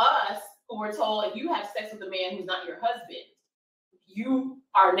for us, who we're told if you have sex with a man who's not your husband, you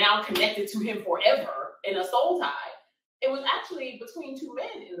are now connected to him forever in a soul tie. It was actually between two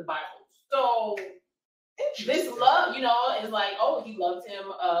men in the Bible. So this love, you know, is like, oh, he loved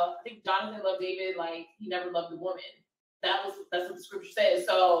him. I think Jonathan loved David like he never loved the woman. That's what the scripture says.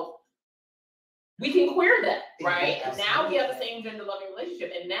 So we can queer that, right? Yeah, now we have the same gender loving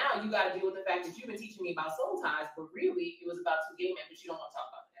relationship, and now you got to deal with the fact that you've been teaching me about soul ties, but really it was about two gay men, but you don't want to talk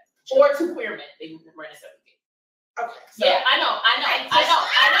about that, or two queer men. They were in a separate game. Okay. So yeah, I know.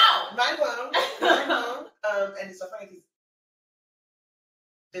 Mind blown. And it's so funny because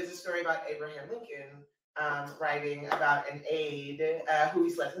there's a story about Abraham Lincoln writing about an aide who he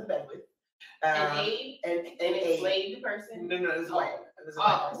slept in bed with. An aide? An enslaved person? No, it was white. It was a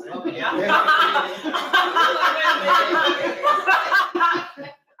white person. Okay.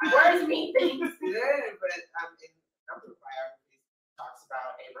 Words mean things. Yeah, but in a number of biographies, it talks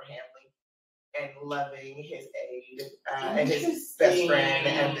about Abraham Lincoln and loving his aide and his best friend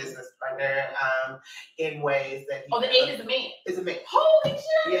and business partner in ways that the aide is a man. Is a man. Holy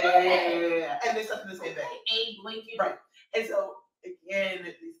shit! Yeah. And they're stuff in the same vein. Abe Lincoln. Right. And so again,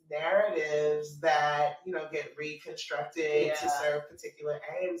 these narratives that, you know, get reconstructed to serve particular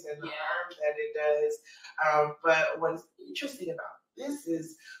aims and the harm that it does. But what's interesting about this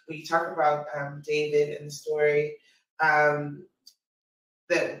is when you talk about David and the story,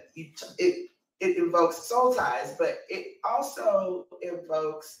 that it invokes soul ties, but it also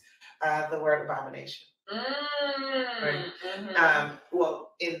invokes the word abomination. Right? Mm-hmm.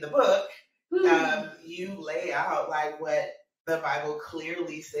 Well, in the book, you lay out like what the Bible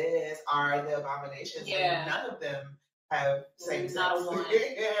clearly says are the abominations, and none of them have same sex. Not a one.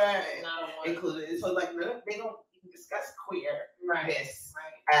 Included. So like they don't even discuss queerness right.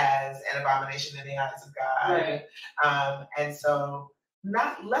 as an abomination in the eyes of God. Right. And so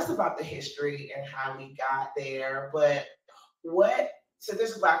not less about the history and how we got there, but so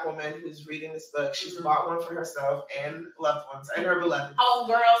there's a Black woman who's reading this book. She's bought one for herself and loved ones and her beloved. Oh,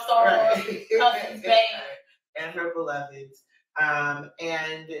 girl, sorry. Cousins, babe. And her beloveds.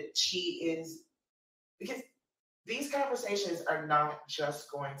 And she is, because these conversations are not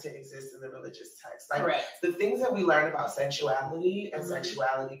just going to exist in the religious text. Like the things that we learn about sensuality and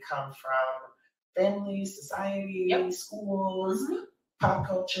sexuality come from families, society, schools, pop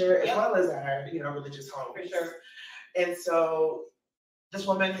culture, as well as our, you know, religious homes. For sure. And so this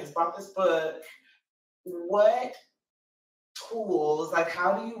woman has bought this book. What tools, like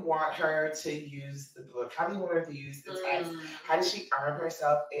how do you want her to use the book? How do you want her to use the text? How does she arm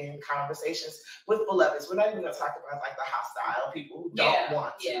herself in conversations with beloveds? We're not even going to talk about like the hostile people who don't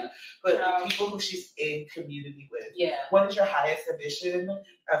want to, but the people who she's in community with. What is your highest ambition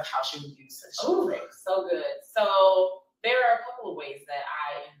of how she would use Sensual Faith? So good. So there are a couple of ways that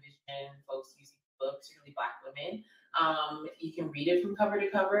I envision folks using the book, particularly Black women. You can read it from cover to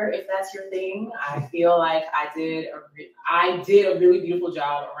cover if that's your thing. I feel like I did a really beautiful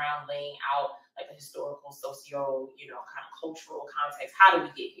job around laying out like a historical, socio, you know, kind of cultural context. How do we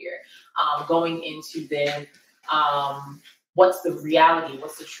get here? Going into then what's the reality?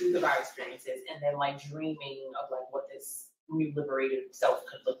 What's the truth of our experiences? And then like dreaming of like what this new liberated self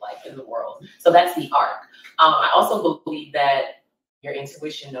could look like in the world. So that's the arc. I also believe that your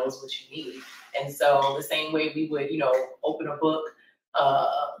intuition knows what you need. And so the same way we would, you know, open a book,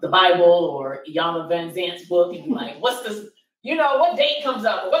 the Bible or Iyanla Vanzant's book, and be like, what's this, you know, what date comes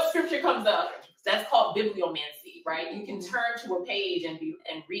up, or what scripture comes up? That's called bibliomancy, right? You can turn to a page and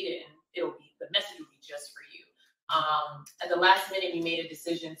read it, and the message will be just for you. At the last minute, we made a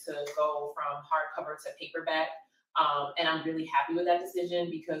decision to go from hardcover to paperback. And I'm really happy with that decision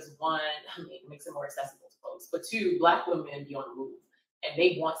because one, it makes it more accessible to folks, but two, Black women be on the move and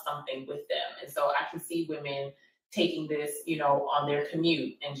they want something with them. And so I can see women taking this, you know, on their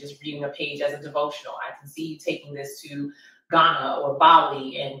commute and just reading a page as a devotional. I can see you taking this to Ghana or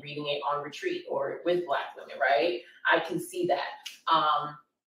Bali and reading it on retreat or with Black women, right? I can see that.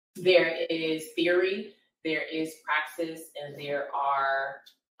 There is theory, there is praxis, and there are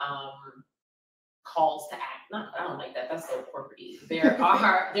calls to act. No, I don't like that. That's so corporate-y. There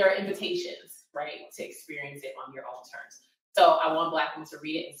are invitations, right, to experience it on your own terms. So I want Black women to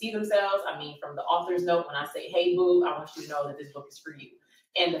read it and see themselves. I mean, from the author's note, when I say, hey, boo, I want you to know that this book is for you.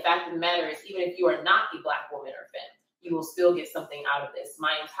 And the fact of the matter is, even if you are not a Black woman or femme, you will still get something out of this.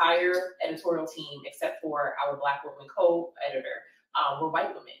 My entire editorial team, except for our Black woman co-editor, were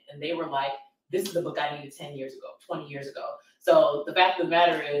white women. And they were like, this is the book I needed 10 years ago, 20 years ago. So the fact of the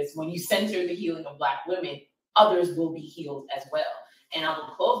matter is, when you center the healing of Black women, others will be healed as well. And I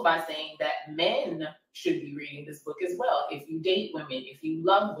will close by saying that men should be reading this book as well. If you date women, if you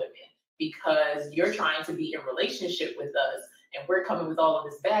love women, because you're trying to be in relationship with us, and we're coming with all of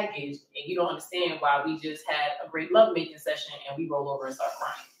this baggage, and you don't understand why we just had a great lovemaking session and we roll over and start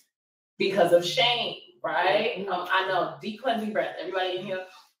crying because of shame, right? I know, deep cleansing breath. Everybody in here,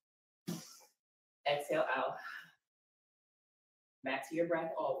 exhale out. Back to your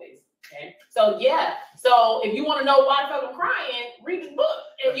breath always. Okay. So yeah. So if you want to know why the fuck I'm crying, read this book.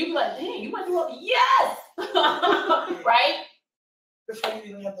 And you be like, dang, you went through all yes. Right? Before you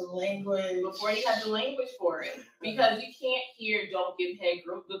even have the language. Before you have the language for it. Because you can't hear don't give head,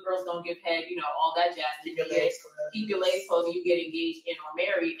 good girls don't give head, you know, all that jazz. Keep your legs closed. Keep your legs closed and you get engaged in or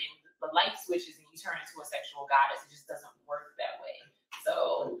married and the light switches and you turn into a sexual goddess. It just doesn't work that way.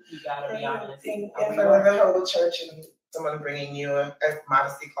 So you gotta be honest. And for the whole church and someone bringing you a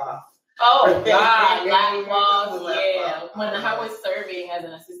modesty cloth. Oh God, lap cloths, yeah. When I was serving as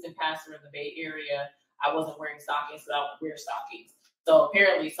an assistant pastor in the Bay Area, I wasn't wearing stockings, so I would wear stockings. So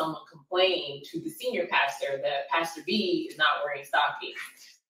apparently someone complained to the senior pastor that Pastor B is not wearing stockings.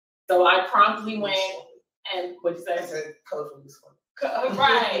 So I promptly went and what'd you say? I said code from this one.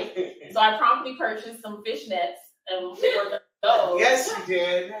 Right. So I promptly purchased some fishnets and wore those. Yes, you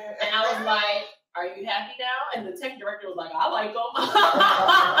did. And I was like, are you happy now? And the tech director was like, I like them. So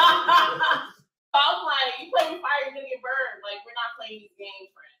I'm like, you play with fire, you're gonna get burned. Like, we're not playing these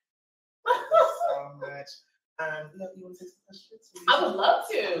games, friend. So much. You want to take some questions? I would love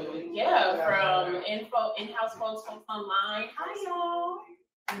to. Yeah, from in-house folks online. Hi, y'all.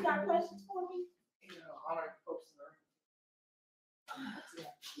 You got questions for me? Honor folks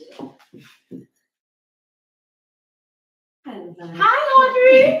Hi,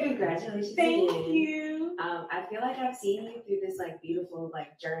 Audrey. Congratulations. Thank again. you. I feel like I've seen you through this like beautiful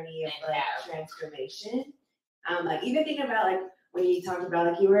like journey of like transformation. Like even thinking about like when you talked about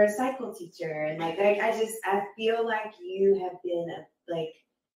like you were a cycle teacher and like I feel like you have been like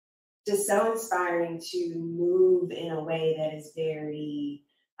just so inspiring to move in a way that is very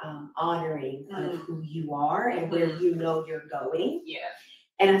honoring of who you are and where you know you're going. Yeah.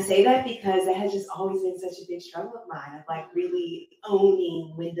 And I say that because it has just always been such a big struggle of mine of like really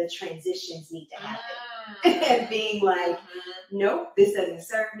owning when the transitions need to happen and being like, nope, this doesn't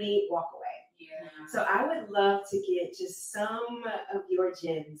serve me, walk away. Yeah. So I would love to get just some of your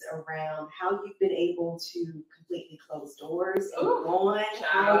gems around how you've been able to completely close doors and on,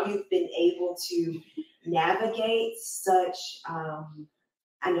 how you've been able to navigate such,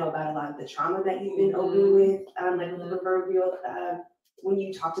 I know about a lot of the trauma that you've been open with, like with the proverbial, when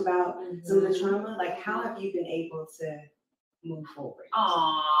you talked about some of the trauma, like how have you been able to move forward?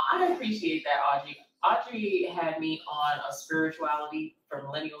 I appreciate that, Audrey. Audrey had me on a spirituality for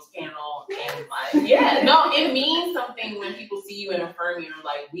millennials panel, and like, yeah, no, it means something when people see you and affirm you,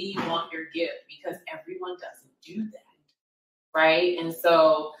 like, we want your gift, because everyone doesn't do that, right? And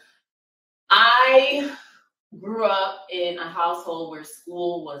so I grew up in a household where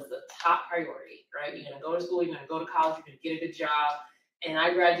school was the top priority, right? You're gonna go to school, you're gonna go to college, you're gonna get a good job. And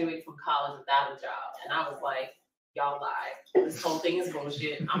I graduated from college without a job. And I was like, y'all lied. This whole thing is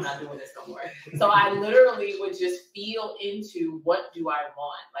bullshit. I'm not doing this no more. So I literally would just feel into what do I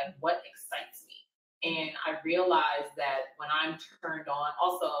want? Like what excites me? And I realized that when I'm turned on,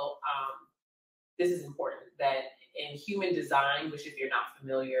 also, this is important, that in human design, which if you're not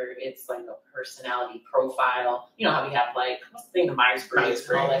familiar, it's like a personality profile. You know how we have like, what's the thing, the Myers-Briggs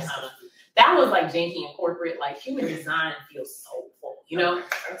and all that kind of. That was like janky and corporate. Like human design feels soulful, you know?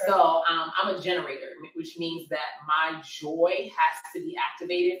 Okay. So I'm a generator, which means that my joy has to be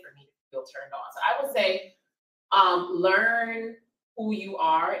activated for me to feel turned on. So I would say learn who you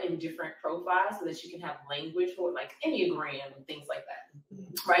are in different profiles so that you can have language for it, like Enneagram and things like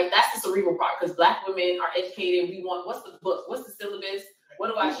that, right? That's the cerebral part, because Black women are educated. We want, what's the book? What's the syllabus? What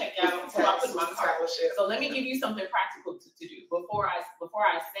do I check out? What do I put in my cart? So let me give you something practical to do before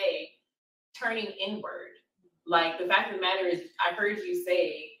I say turning inward. Like the fact of the matter is, I heard you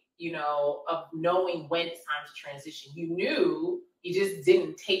say, you know, of knowing when it's time to transition. You knew, you just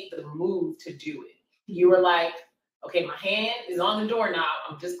didn't take the move to do it. You were like, okay, my hand is on the doorknob.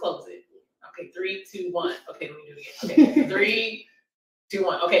 I'm just close it. Okay, 3, 2, 1. Okay, let me do it again. Okay, 3, 2,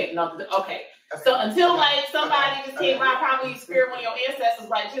 1. Okay, no, okay. So until like somebody just came by, probably spirit, one of your ancestors,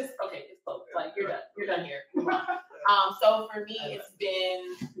 like just okay, it's close. Like you're done here. So for me, it's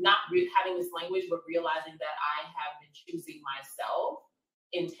been not having this language, but realizing that I have been choosing myself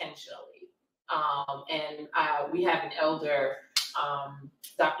intentionally. And we have an elder,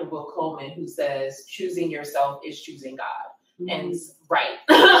 Dr. Will Coleman, who says choosing yourself is choosing God. and right.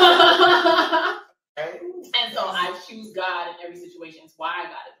 And so I choose God in every situation. It's why I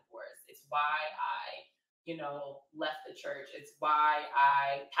got a divorce. It's why I, left the church. It's why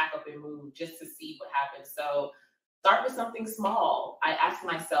I pack up and move just to see what happens. So start with something small. I ask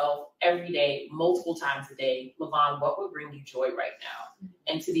myself every day, multiple times a day, Lyvonne, what would bring you joy right now?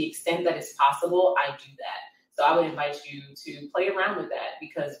 And to the extent that it's possible, I do that. So I would invite you to play around with that,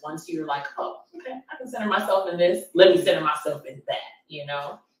 because once you're like, oh, okay, I can center myself in this, let me center myself in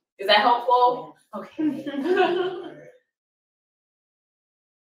that, Is that helpful? Okay.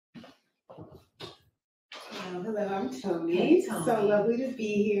 Hello, I'm Tony. Hey, Tony. So lovely to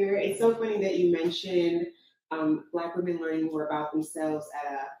be here. It's so funny that you mentioned Black women learning more about themselves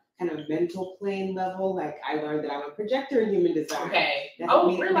at a kind of mental plane level. Like, I learned that I'm a projector in human design. Okay. That helped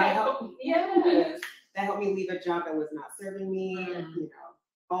me, really? Yes. That helped me leave a job that was not serving me,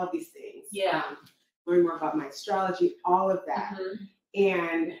 all of these things. Yeah. Learn more about my astrology, all of that.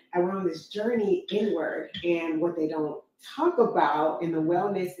 And I went on this journey inward, and what they don't talk about in the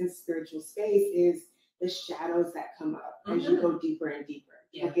wellness and spiritual space is the shadows that come up as you go deeper and deeper.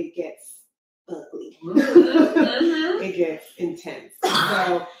 Yeah. Like, it gets ugly. It gets intense.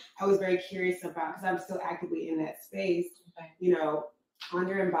 So I was very curious about, because I'm still actively in that space, on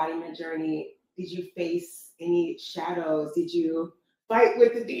your embodiment journey, did you face any shadows? Did you fight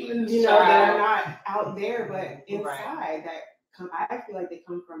with the demons, that are not out there, but inside that come? I feel like they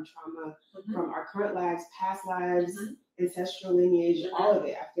come from trauma, from our current lives, past lives, ancestral lineage, all of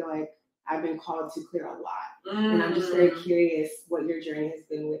it. I feel like I've been called to clear a lot. And I'm just very curious what your journey has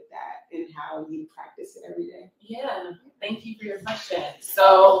been with that and how you practice it every day. Yeah, thank you for your question.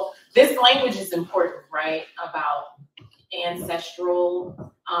 So this language is important, right? About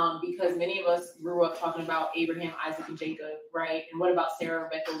ancestral, because many of us grew up talking about Abraham, Isaac, and Jacob, right? And what about Sarah,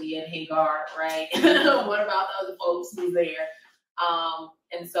 Rebecca, Leah, and Hagar, right? What about the other folks who's there?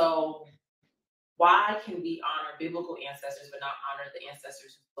 And so why can we honor biblical ancestors but not honor the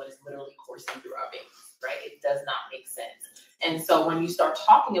ancestors whose blood is literally coursing through our veins, right? It does not make sense. And so when you start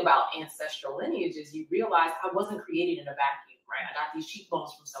talking about ancestral lineages, you realize I wasn't created in a vacuum, right? I got these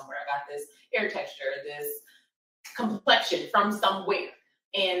cheekbones from somewhere. I got this hair texture, this complexion from somewhere.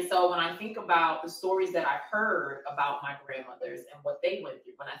 And so when I think about the stories that I've heard about my grandmothers and what they went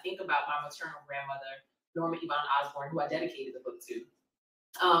through, when I think about my maternal grandmother, Norma Yvonne Osborne, who I dedicated the book to,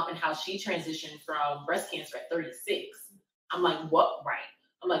 and how she transitioned from breast cancer at 36, I'm like, what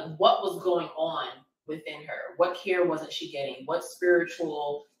was going on within her? What care wasn't she getting? What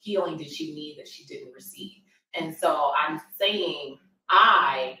spiritual healing did she need that she didn't receive? And so I'm saying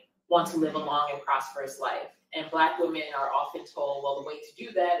I want to live a long and prosperous life. And Black women are often told, well, the way to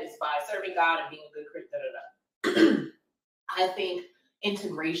do that is by serving God and being a good Christian. I think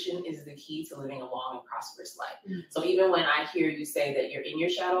integration is the key to living a long and prosperous life. So even when I hear you say that you're in your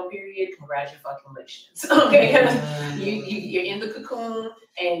shadow period, congratulations. Okay, you're in the cocoon,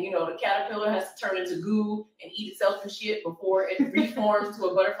 and the caterpillar has to turn into goo and eat itself and shit before it reforms to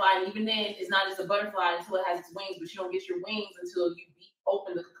a butterfly. And even then, it's not just a butterfly until it has its wings, but you don't get your wings until you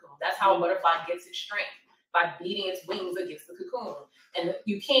open the cocoon. That's how a butterfly gets its strength, by beating its wings against the cocoon. And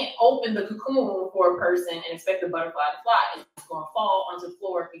you can't open the cocoon for a person and expect the butterfly to fly. It's going to fall onto the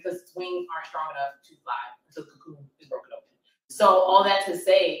floor because its wings aren't strong enough to fly until the cocoon is broken open. So all that to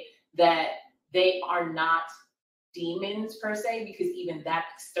say that they are not demons per se, because even that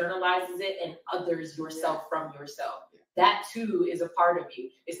externalizes it and others yourself from yourself. That too is a part of you.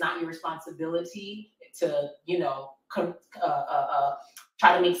 It's not your responsibility to,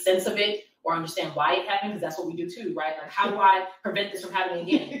 try to make sense of it or understand why it happened, because that's what we do too, right? Like, how do I prevent this from happening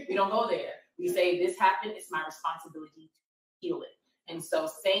again? We don't go there. We say, this happened, it's my responsibility to heal it. And so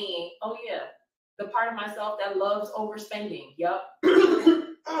saying, oh yeah, the part of myself that loves overspending, yep.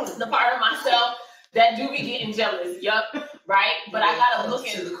 The part of myself that do be getting jealous, yep, right? But I gotta look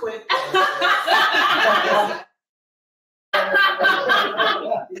at the quick.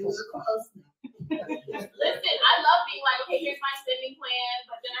 Listen, I love being like, okay, here's my spending plan,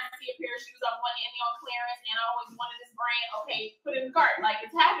 but then I see a pair of shoes I want and they're on clearance, and I always wanted this brand. Okay, put it in the cart. Like,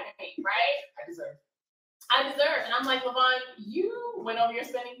 it's happening, right? I deserve. And I'm like, Lyvonne, you went over your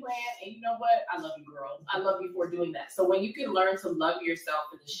spending plan, and you know what? I love you, girl. I love you for doing that. So when you can learn to love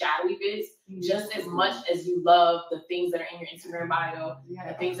yourself for the shadowy bits, just as much as you love the things that are in your Instagram bio,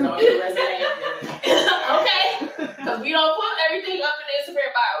 the things that are on your resume, okay? Because we don't put everything up in the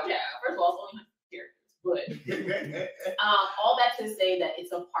Instagram bio. Yeah, first of all, it's only characters, but all that to say that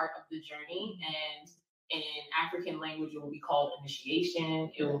it's a part of the journey, and in African language, it will be called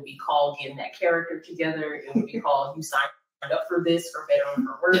initiation. It will be called getting that character together. It will be called you signed up for this, for better or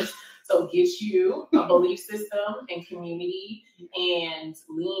for worse. So get you a belief system and community and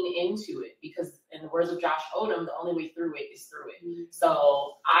lean into it, because in the words of Josh Odom, the only way through it is through it.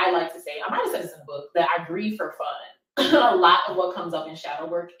 So I like to say, I might have said this in the book, that I grieve for fun. A lot of what comes up in shadow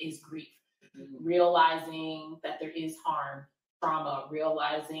work is grief. Realizing that there is harm, trauma,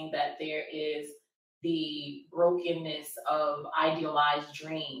 realizing that there is the brokenness of idealized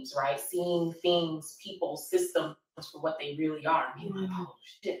dreams, right? Seeing things, people, systems for what they really are, and being like, oh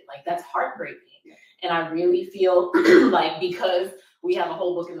shit, like that's heartbreaking. And I really feel like, because we have a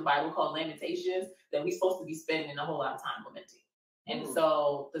whole book in the Bible called Lamentations, that we're supposed to be spending a whole lot of time lamenting. And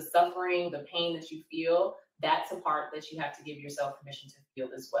so the suffering, the pain that you feel, that's a part that you have to give yourself permission to feel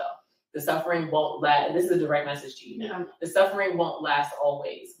as well. The suffering won't last. This is a direct message to you now. The suffering won't last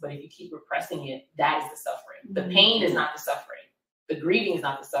always, but if you keep repressing it, that is the suffering. The pain is not the suffering. The grieving is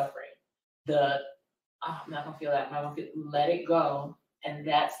not the suffering. I'm not gonna feel that. I'm not gonna feel. Let it go, and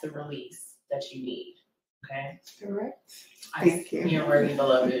that's the release that you need. Okay. Correct. Thank you. You're worthy,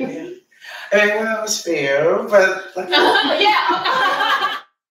 beloved. And that was fair, but yeah.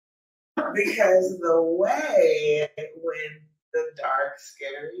 Because the way when the dark,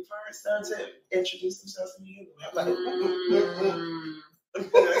 scary parts start to introduce themselves to you, I'm like, we're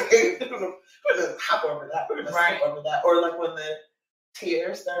gonna hop over that, we're gonna skip over that. Or like when the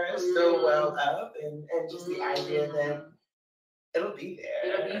tears start to well up, and just the idea that it'll be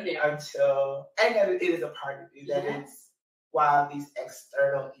there until, and that it is a part of you, that it's, while these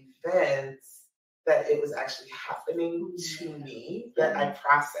external events, that it was actually happening to me, that I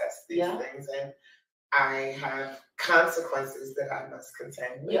process these things, and I have consequences that I must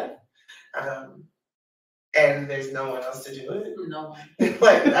contend with. And there's no one else to do it. No one.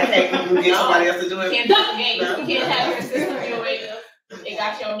 Like, I can't get somebody else to do it. You can't have your sister do it. It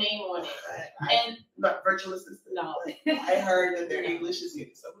got your name on it. And not virtual assistant. No. I heard that their English is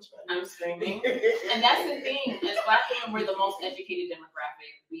getting so much better. I'm screaming. And that's the thing. As Black women, we're the most educated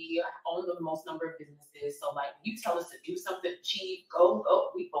demographic. We own the most number of businesses. So like, you tell us to do something, achieve, go.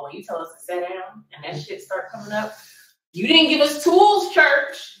 But when you tell us to sit down and that shit start coming up, you didn't give us tools,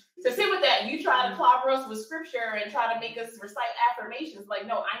 church, to sit with that. You try to clobber us with scripture and try to make us recite affirmations. Like,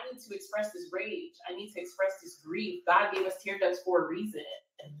 no, I need to express this rage. I need to express this grief. God gave us tear ducts for a reason.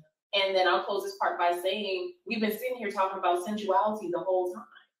 And then I'll close this part by saying, we've been sitting here talking about sensuality the whole time.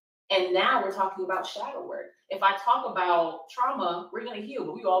 And now we're talking about shadow work. If I talk about trauma, we're going to heal,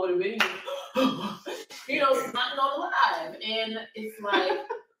 but we all would have been, snotting on alive. And it's like,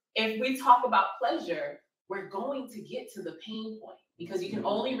 if we talk about pleasure, we're going to get to the pain point, because you can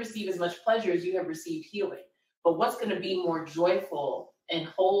only receive as much pleasure as you have received healing. But what's going to be more joyful and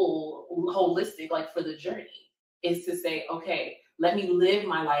holistic, like for the journey, is to say, okay, let me live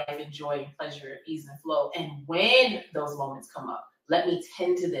my life in joy and pleasure, ease and flow. And when those moments come up, let me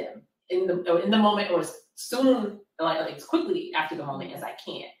tend to them in the moment, or as soon, like as quickly after the moment as I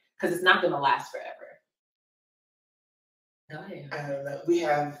can, because it's not going to last forever. Go ahead. We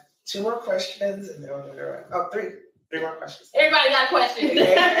have 2 more questions, and then we're going to run. Oh, 3 more questions. Everybody got questions.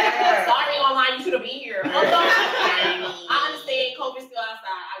 Yeah. Sorry, online, you should have been here. I understand COVID's still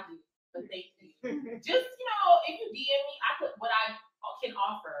outside. I do, but thank you. Just, if you DM me, what I can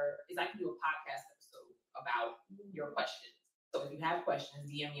offer is I can do a podcast episode about your questions. So if you have questions,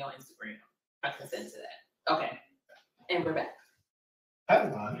 DM me on Instagram. I can send to that. Okay. And we're back. Hi,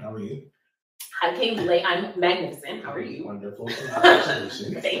 Lyvonne. How are you? I came late. I'm magnificent. How are you? Wonderful.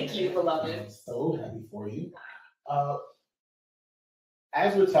 Congratulations. Thank you, beloved. I'm so happy for you.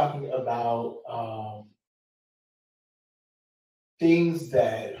 As we're talking about things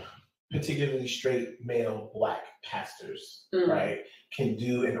that particularly straight male Black pastors, right, can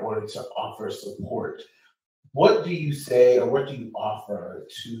do in order to offer support, what do you say, or what do you offer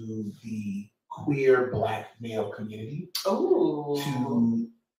to the queer Black male community to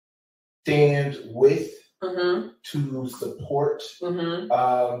stand with, to support, to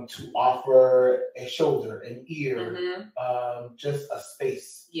offer a shoulder, an ear, just a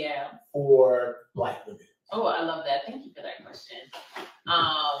space for Black women? Oh, I love that. Thank you for that question.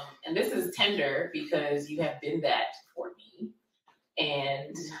 And this is tender because you have been that for me.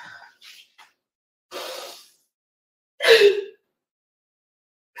 And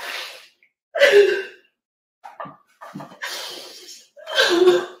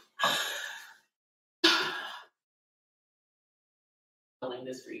feeling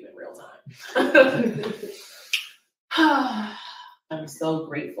this for you in real time. I'm so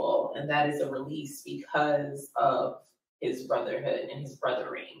grateful, and that is a release because of his brotherhood and his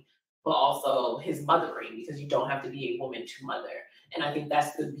brothering, but also his mothering, because you don't have to be a woman to mother. And I think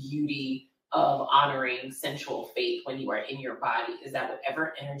that's the beauty of honoring sensual faith when you are in your body is that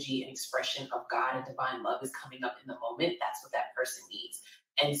whatever energy and expression of God and divine love is coming up in the moment, that's what that person needs.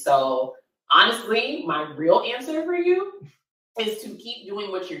 And so honestly, my real answer for you is to keep doing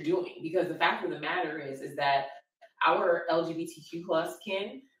what you're doing, because the fact of the matter is that our LGBTQ plus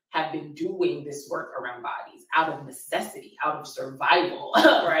kin have been doing this work around bodies out of necessity, out of survival,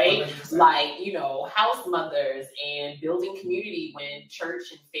 right? 100%. Like, you know, house mothers and building community when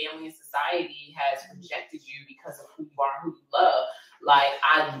church and family and society has rejected you because of who you are, who you love. Like,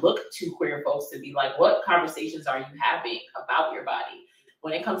 I look to queer folks to be like, what conversations are you having about your body?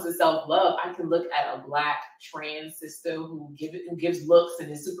 When it comes to self-love, I can look at a Black trans sister who gives looks and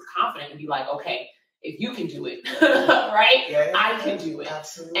is super confident and be like, okay, if you can do it, right? Yeah, I can do it.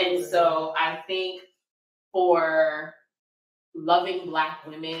 Absolutely. And so I think for loving Black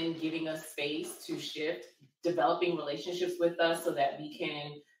women, giving us space to shift, developing relationships with us so that we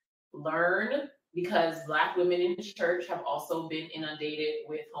can learn, because Black women in church have also been inundated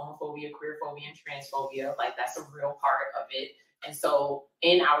with homophobia, queerphobia, and transphobia. Like, that's a real part of it. And so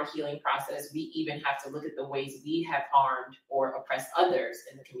in our healing process, we even have to look at the ways we have harmed or oppressed others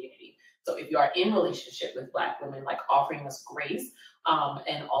in the community. So if you are in relationship with Black women, like offering us grace,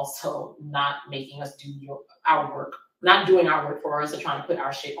 and also not making us do our work, not doing our work for us or trying to put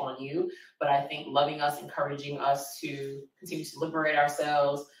our shit on you, but I think loving us, encouraging us to continue to liberate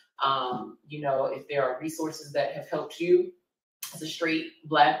ourselves. You know, if there are resources that have helped you as a straight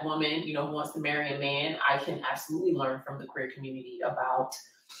Black woman, you know, who wants to marry a man, I can absolutely learn from the queer community about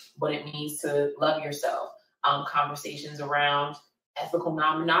what it means to love yourself. Conversations around ethical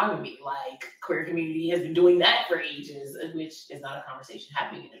non-monogamy, like queer community has been doing that for ages, which is not a conversation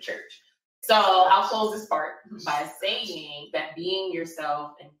happening in the church. So I'll close this part by saying that being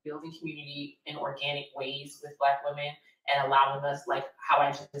yourself and building community in organic ways with Black women and allowing us, like how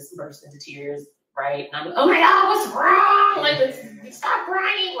I just burst into tears, right? And I'm like, oh my God, what's wrong? Like, let's stop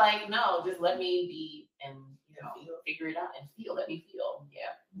crying. Like, no, just let me be and, you know, figure it out and feel. Let me feel.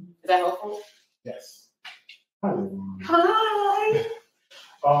 Yeah. Is that helpful? Yes. Hi.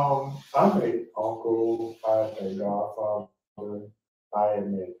 I'm an uncle, I'm a godfather, I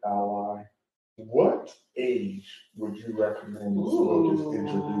am an ally. What age would you recommend this book is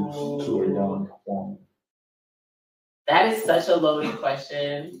introduced to a young woman? That is such a loaded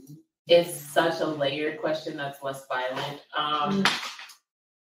question. It's such a layered question that's less violent.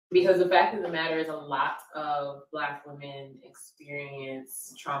 Because the fact of the matter is a lot of Black women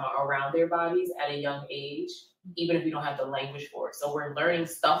experience trauma around their bodies at a young age, even if we don't have the language for it. So we're learning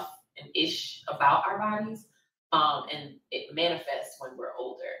stuff and ish about our bodies, and it manifests when we're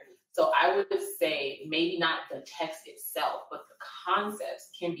older. So I would say maybe not the text itself, but the concepts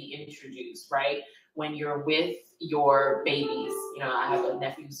can be introduced, right? When you're with your babies, you know, I have a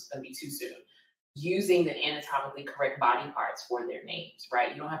nephew who's going to be 2 soon. Using the anatomically correct body parts for their names,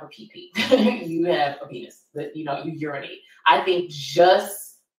 right? You don't have a pee-pee. You have a penis. You know, you urinate. I think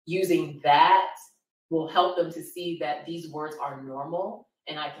just using that will help them to see that these words are normal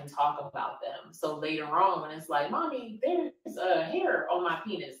and I can talk about them. So later on, when it's like, Mommy, there's a hair on my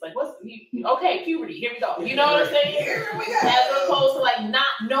penis. Like, okay, puberty, here we go. You know what I'm saying? As opposed to like not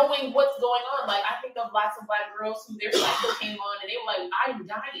knowing what's going on. Like, I think of lots of Black girls who their cycle came on and they were like, I'm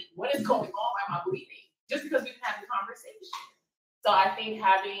dying. What is going on? Why am I bleeding? Just because we didn't have the conversation. So I think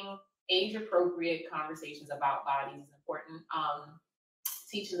having age-appropriate conversations about bodies is important.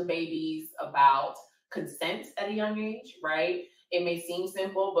 Teaching the babies about consent at a young age, right? It may seem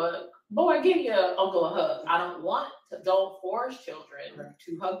simple, but boy, give your uncle a hug. Don't force children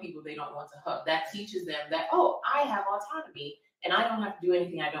to hug people they don't want to hug. That teaches them that, oh, I have autonomy and I don't have to do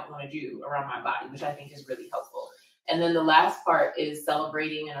anything I don't want to do around my body, which I think is really helpful. And then the last part is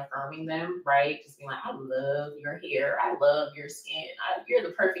celebrating and affirming them, right? Just being like, I love your hair. I love your skin. You're the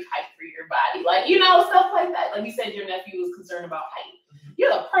perfect height for your body. Like, you know, stuff like that. Like you said, your nephew was concerned about height.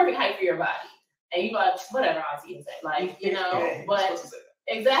 You're the perfect height for your body. And you like, whatever Auntie can say, like, you know, but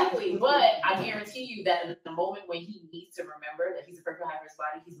exactly. But I guarantee you that in the moment when he needs to remember that he's a perfect height for his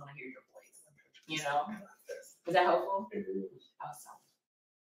body, he's going to hear your voice. You know? Is that helpful? It is. Awesome.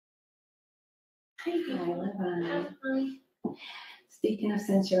 Hi, Lyvonne. Speaking of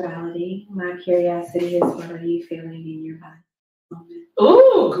sensuality, my curiosity is, what are you feeling in your body?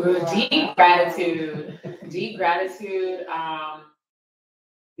 Ooh, good. Deep gratitude. Deep gratitude.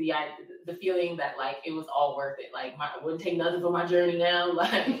 The feeling that like it was all worth it. Like I wouldn't take nothing for my journey now.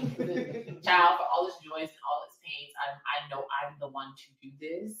 Like child, for all its joys and all its pains, I know I'm the one to do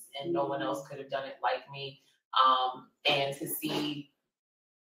this, and no one else could have done it like me. And to see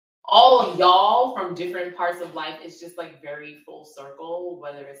all of y'all from different parts of life, it's just like very full circle,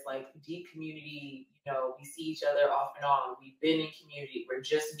 whether it's like deep community, you know, we see each other off and on, we've been in community, we're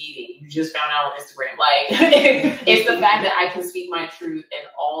just meeting, you just found out on Instagram. Like, it's the fact that I can speak my truth and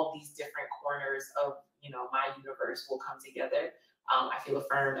all these different corners of, you know, my universe will come together. I feel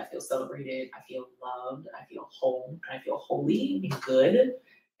affirmed, I feel celebrated, I feel loved, I feel whole, I feel holy and good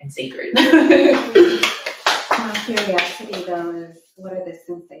and sacred. My curiosity though is, what are the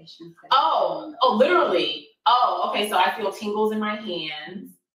sensations? Literally. Oh, okay. So I feel tingles in my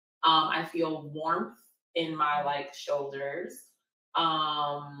hands. I feel warmth in my like shoulders.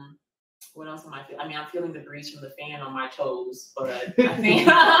 What else am I feeling? I mean, I'm feeling the breeze from the fan on my toes, but I think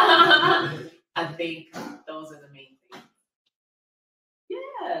I think those are the main things.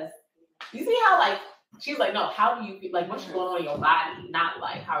 Yes. You see how like she's like, no, how do you feel? Like what's going on in your body? Not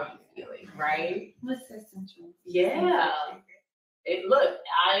like how are you feeling, right? What's the sensual? Yeah. Look,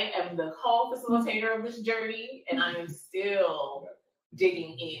 I am the co-facilitator of this journey, and I am still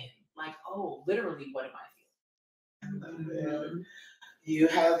digging in. Like, oh, literally, what am I feeling? I love it. You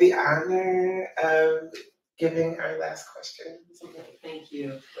have the honor of giving our last question. Okay, thank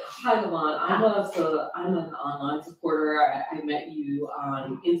you. Hi, Lyvonne. I'm an online supporter. I met you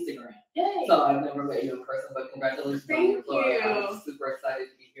on Instagram. Yay. So I've never met you in person, but congratulations on your book. Thank you. I'm super excited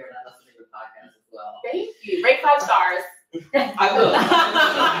to be here, and I listen to your podcast as well. Thank you. Rate 5 stars. I will. I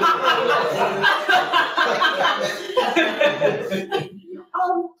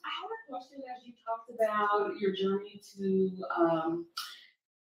have a question as you talked about your journey to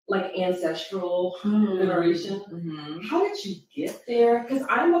like ancestral veneration. Mm-hmm. How did you get there? Because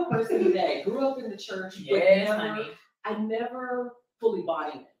I'm a person that grew up in the church, Yes, but honey. I never fully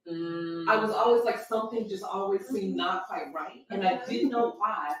bought it. Mm. I was always like, something just always seemed not quite right, and I didn't know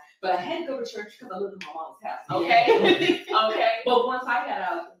why. But I had to go to church because I lived in my mom's house. Okay. Okay. But once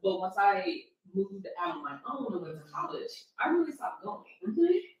I moved out on my own and went to college, I really stopped going.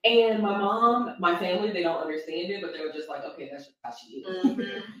 Mm-hmm. And my mom, my family, they don't understand it, but they were just like, okay, that's just how she is.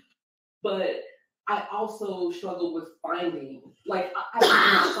 Mm-hmm. But I also struggled with finding, like, I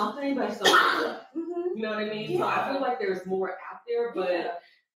found something, but I still don't know what. You know what I mean? Yeah. So I feel like there's more out there, but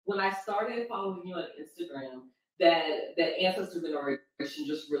when I started following you on Instagram, that ancestor veneration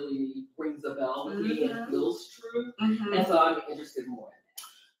just really rings a bell with me and feels true. And so I'm interested more in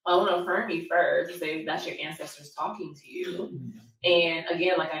that. I want to affirm you first, say that's your ancestors talking to you. And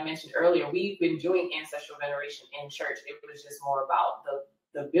again, like I mentioned earlier, we've been doing ancestral veneration in church. It was just more about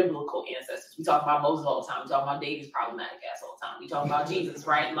the biblical ancestors. We talk about Moses all the time. We talk about David's problematic ass all the time. We talk about Jesus,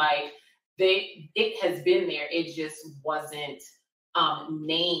 right? Like it has been there. It just wasn't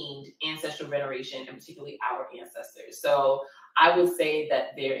named ancestral veneration, and particularly our ancestors. So I would say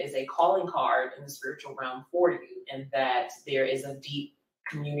that there is a calling card in the spiritual realm for you, and that there is a deep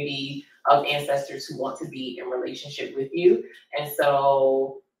community of ancestors who want to be in relationship with you. And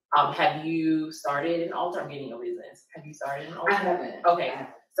so have you started an altar? I'm getting a resistance. Have you started an altar? I haven't. Okay.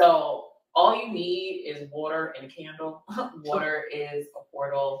 So all you need is water and a candle. Water is a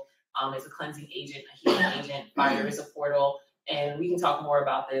portal. It's a cleansing agent, a healing agent. Fire is a portal. And we can talk more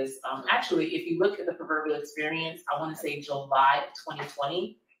about this. Actually, if you look at the proverbial experience, I want to say July of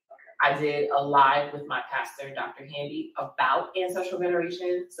 2020, I did a live with my pastor, Dr. Handy, about ancestral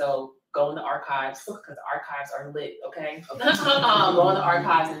veneration. So go in the archives, because the archives are lit, okay? Go in the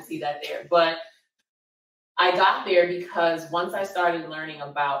archives and see that there. But I got there because once I started learning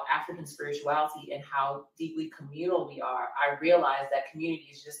about African spirituality and how deeply communal we are, I realized that community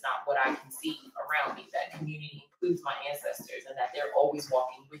is just not what I can see around me. That community includes my ancestors and that they're always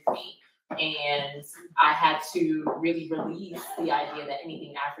walking with me. And I had to really release the idea that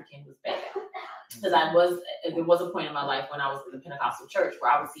anything African was bad. Because there was a point in my life when I was in the Pentecostal church where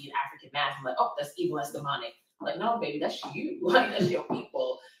I would see an African mass and like, oh, that's evil, that's demonic. I'm like, no, baby, that's you. Like, that's your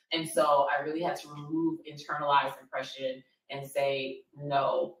people. And so I really had to remove internalized impression and say,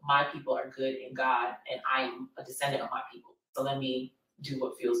 no, my people are good in God, and I am a descendant of my people. So let me do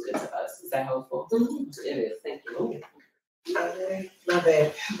what feels good to us. Is that helpful? Mm-hmm. It is. Thank you. I love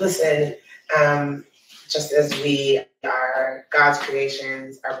it. Listen, just as we are God's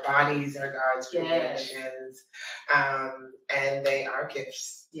creations, our bodies are God's creations, and they are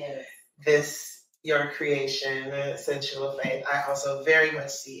gifts. Yes. This, your creation, Sensual Faith, I also very much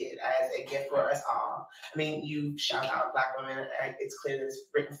see it as a gift for us all. I mean, you shout out Black women, it's clear that it's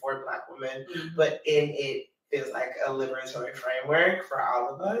written for Black women, but in it feels like a liberatory framework for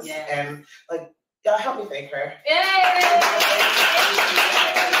all of us. Yes. And like, y'all help me thank her. Yay!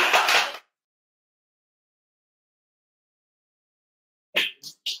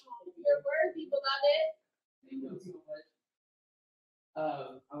 Your word, people love it.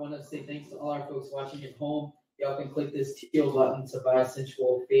 I want to say thanks to all our folks watching at home. Y'all can click this teal button to buy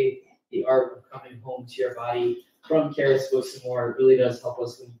Sensual Faith, the art of coming home to your body from Charis Books and More. It really does help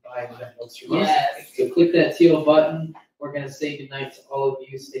us when you buy event books from us. Yes. So click that teal button. We're going to say goodnight to all of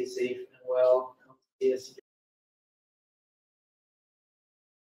you. Stay safe and well. Come see us again.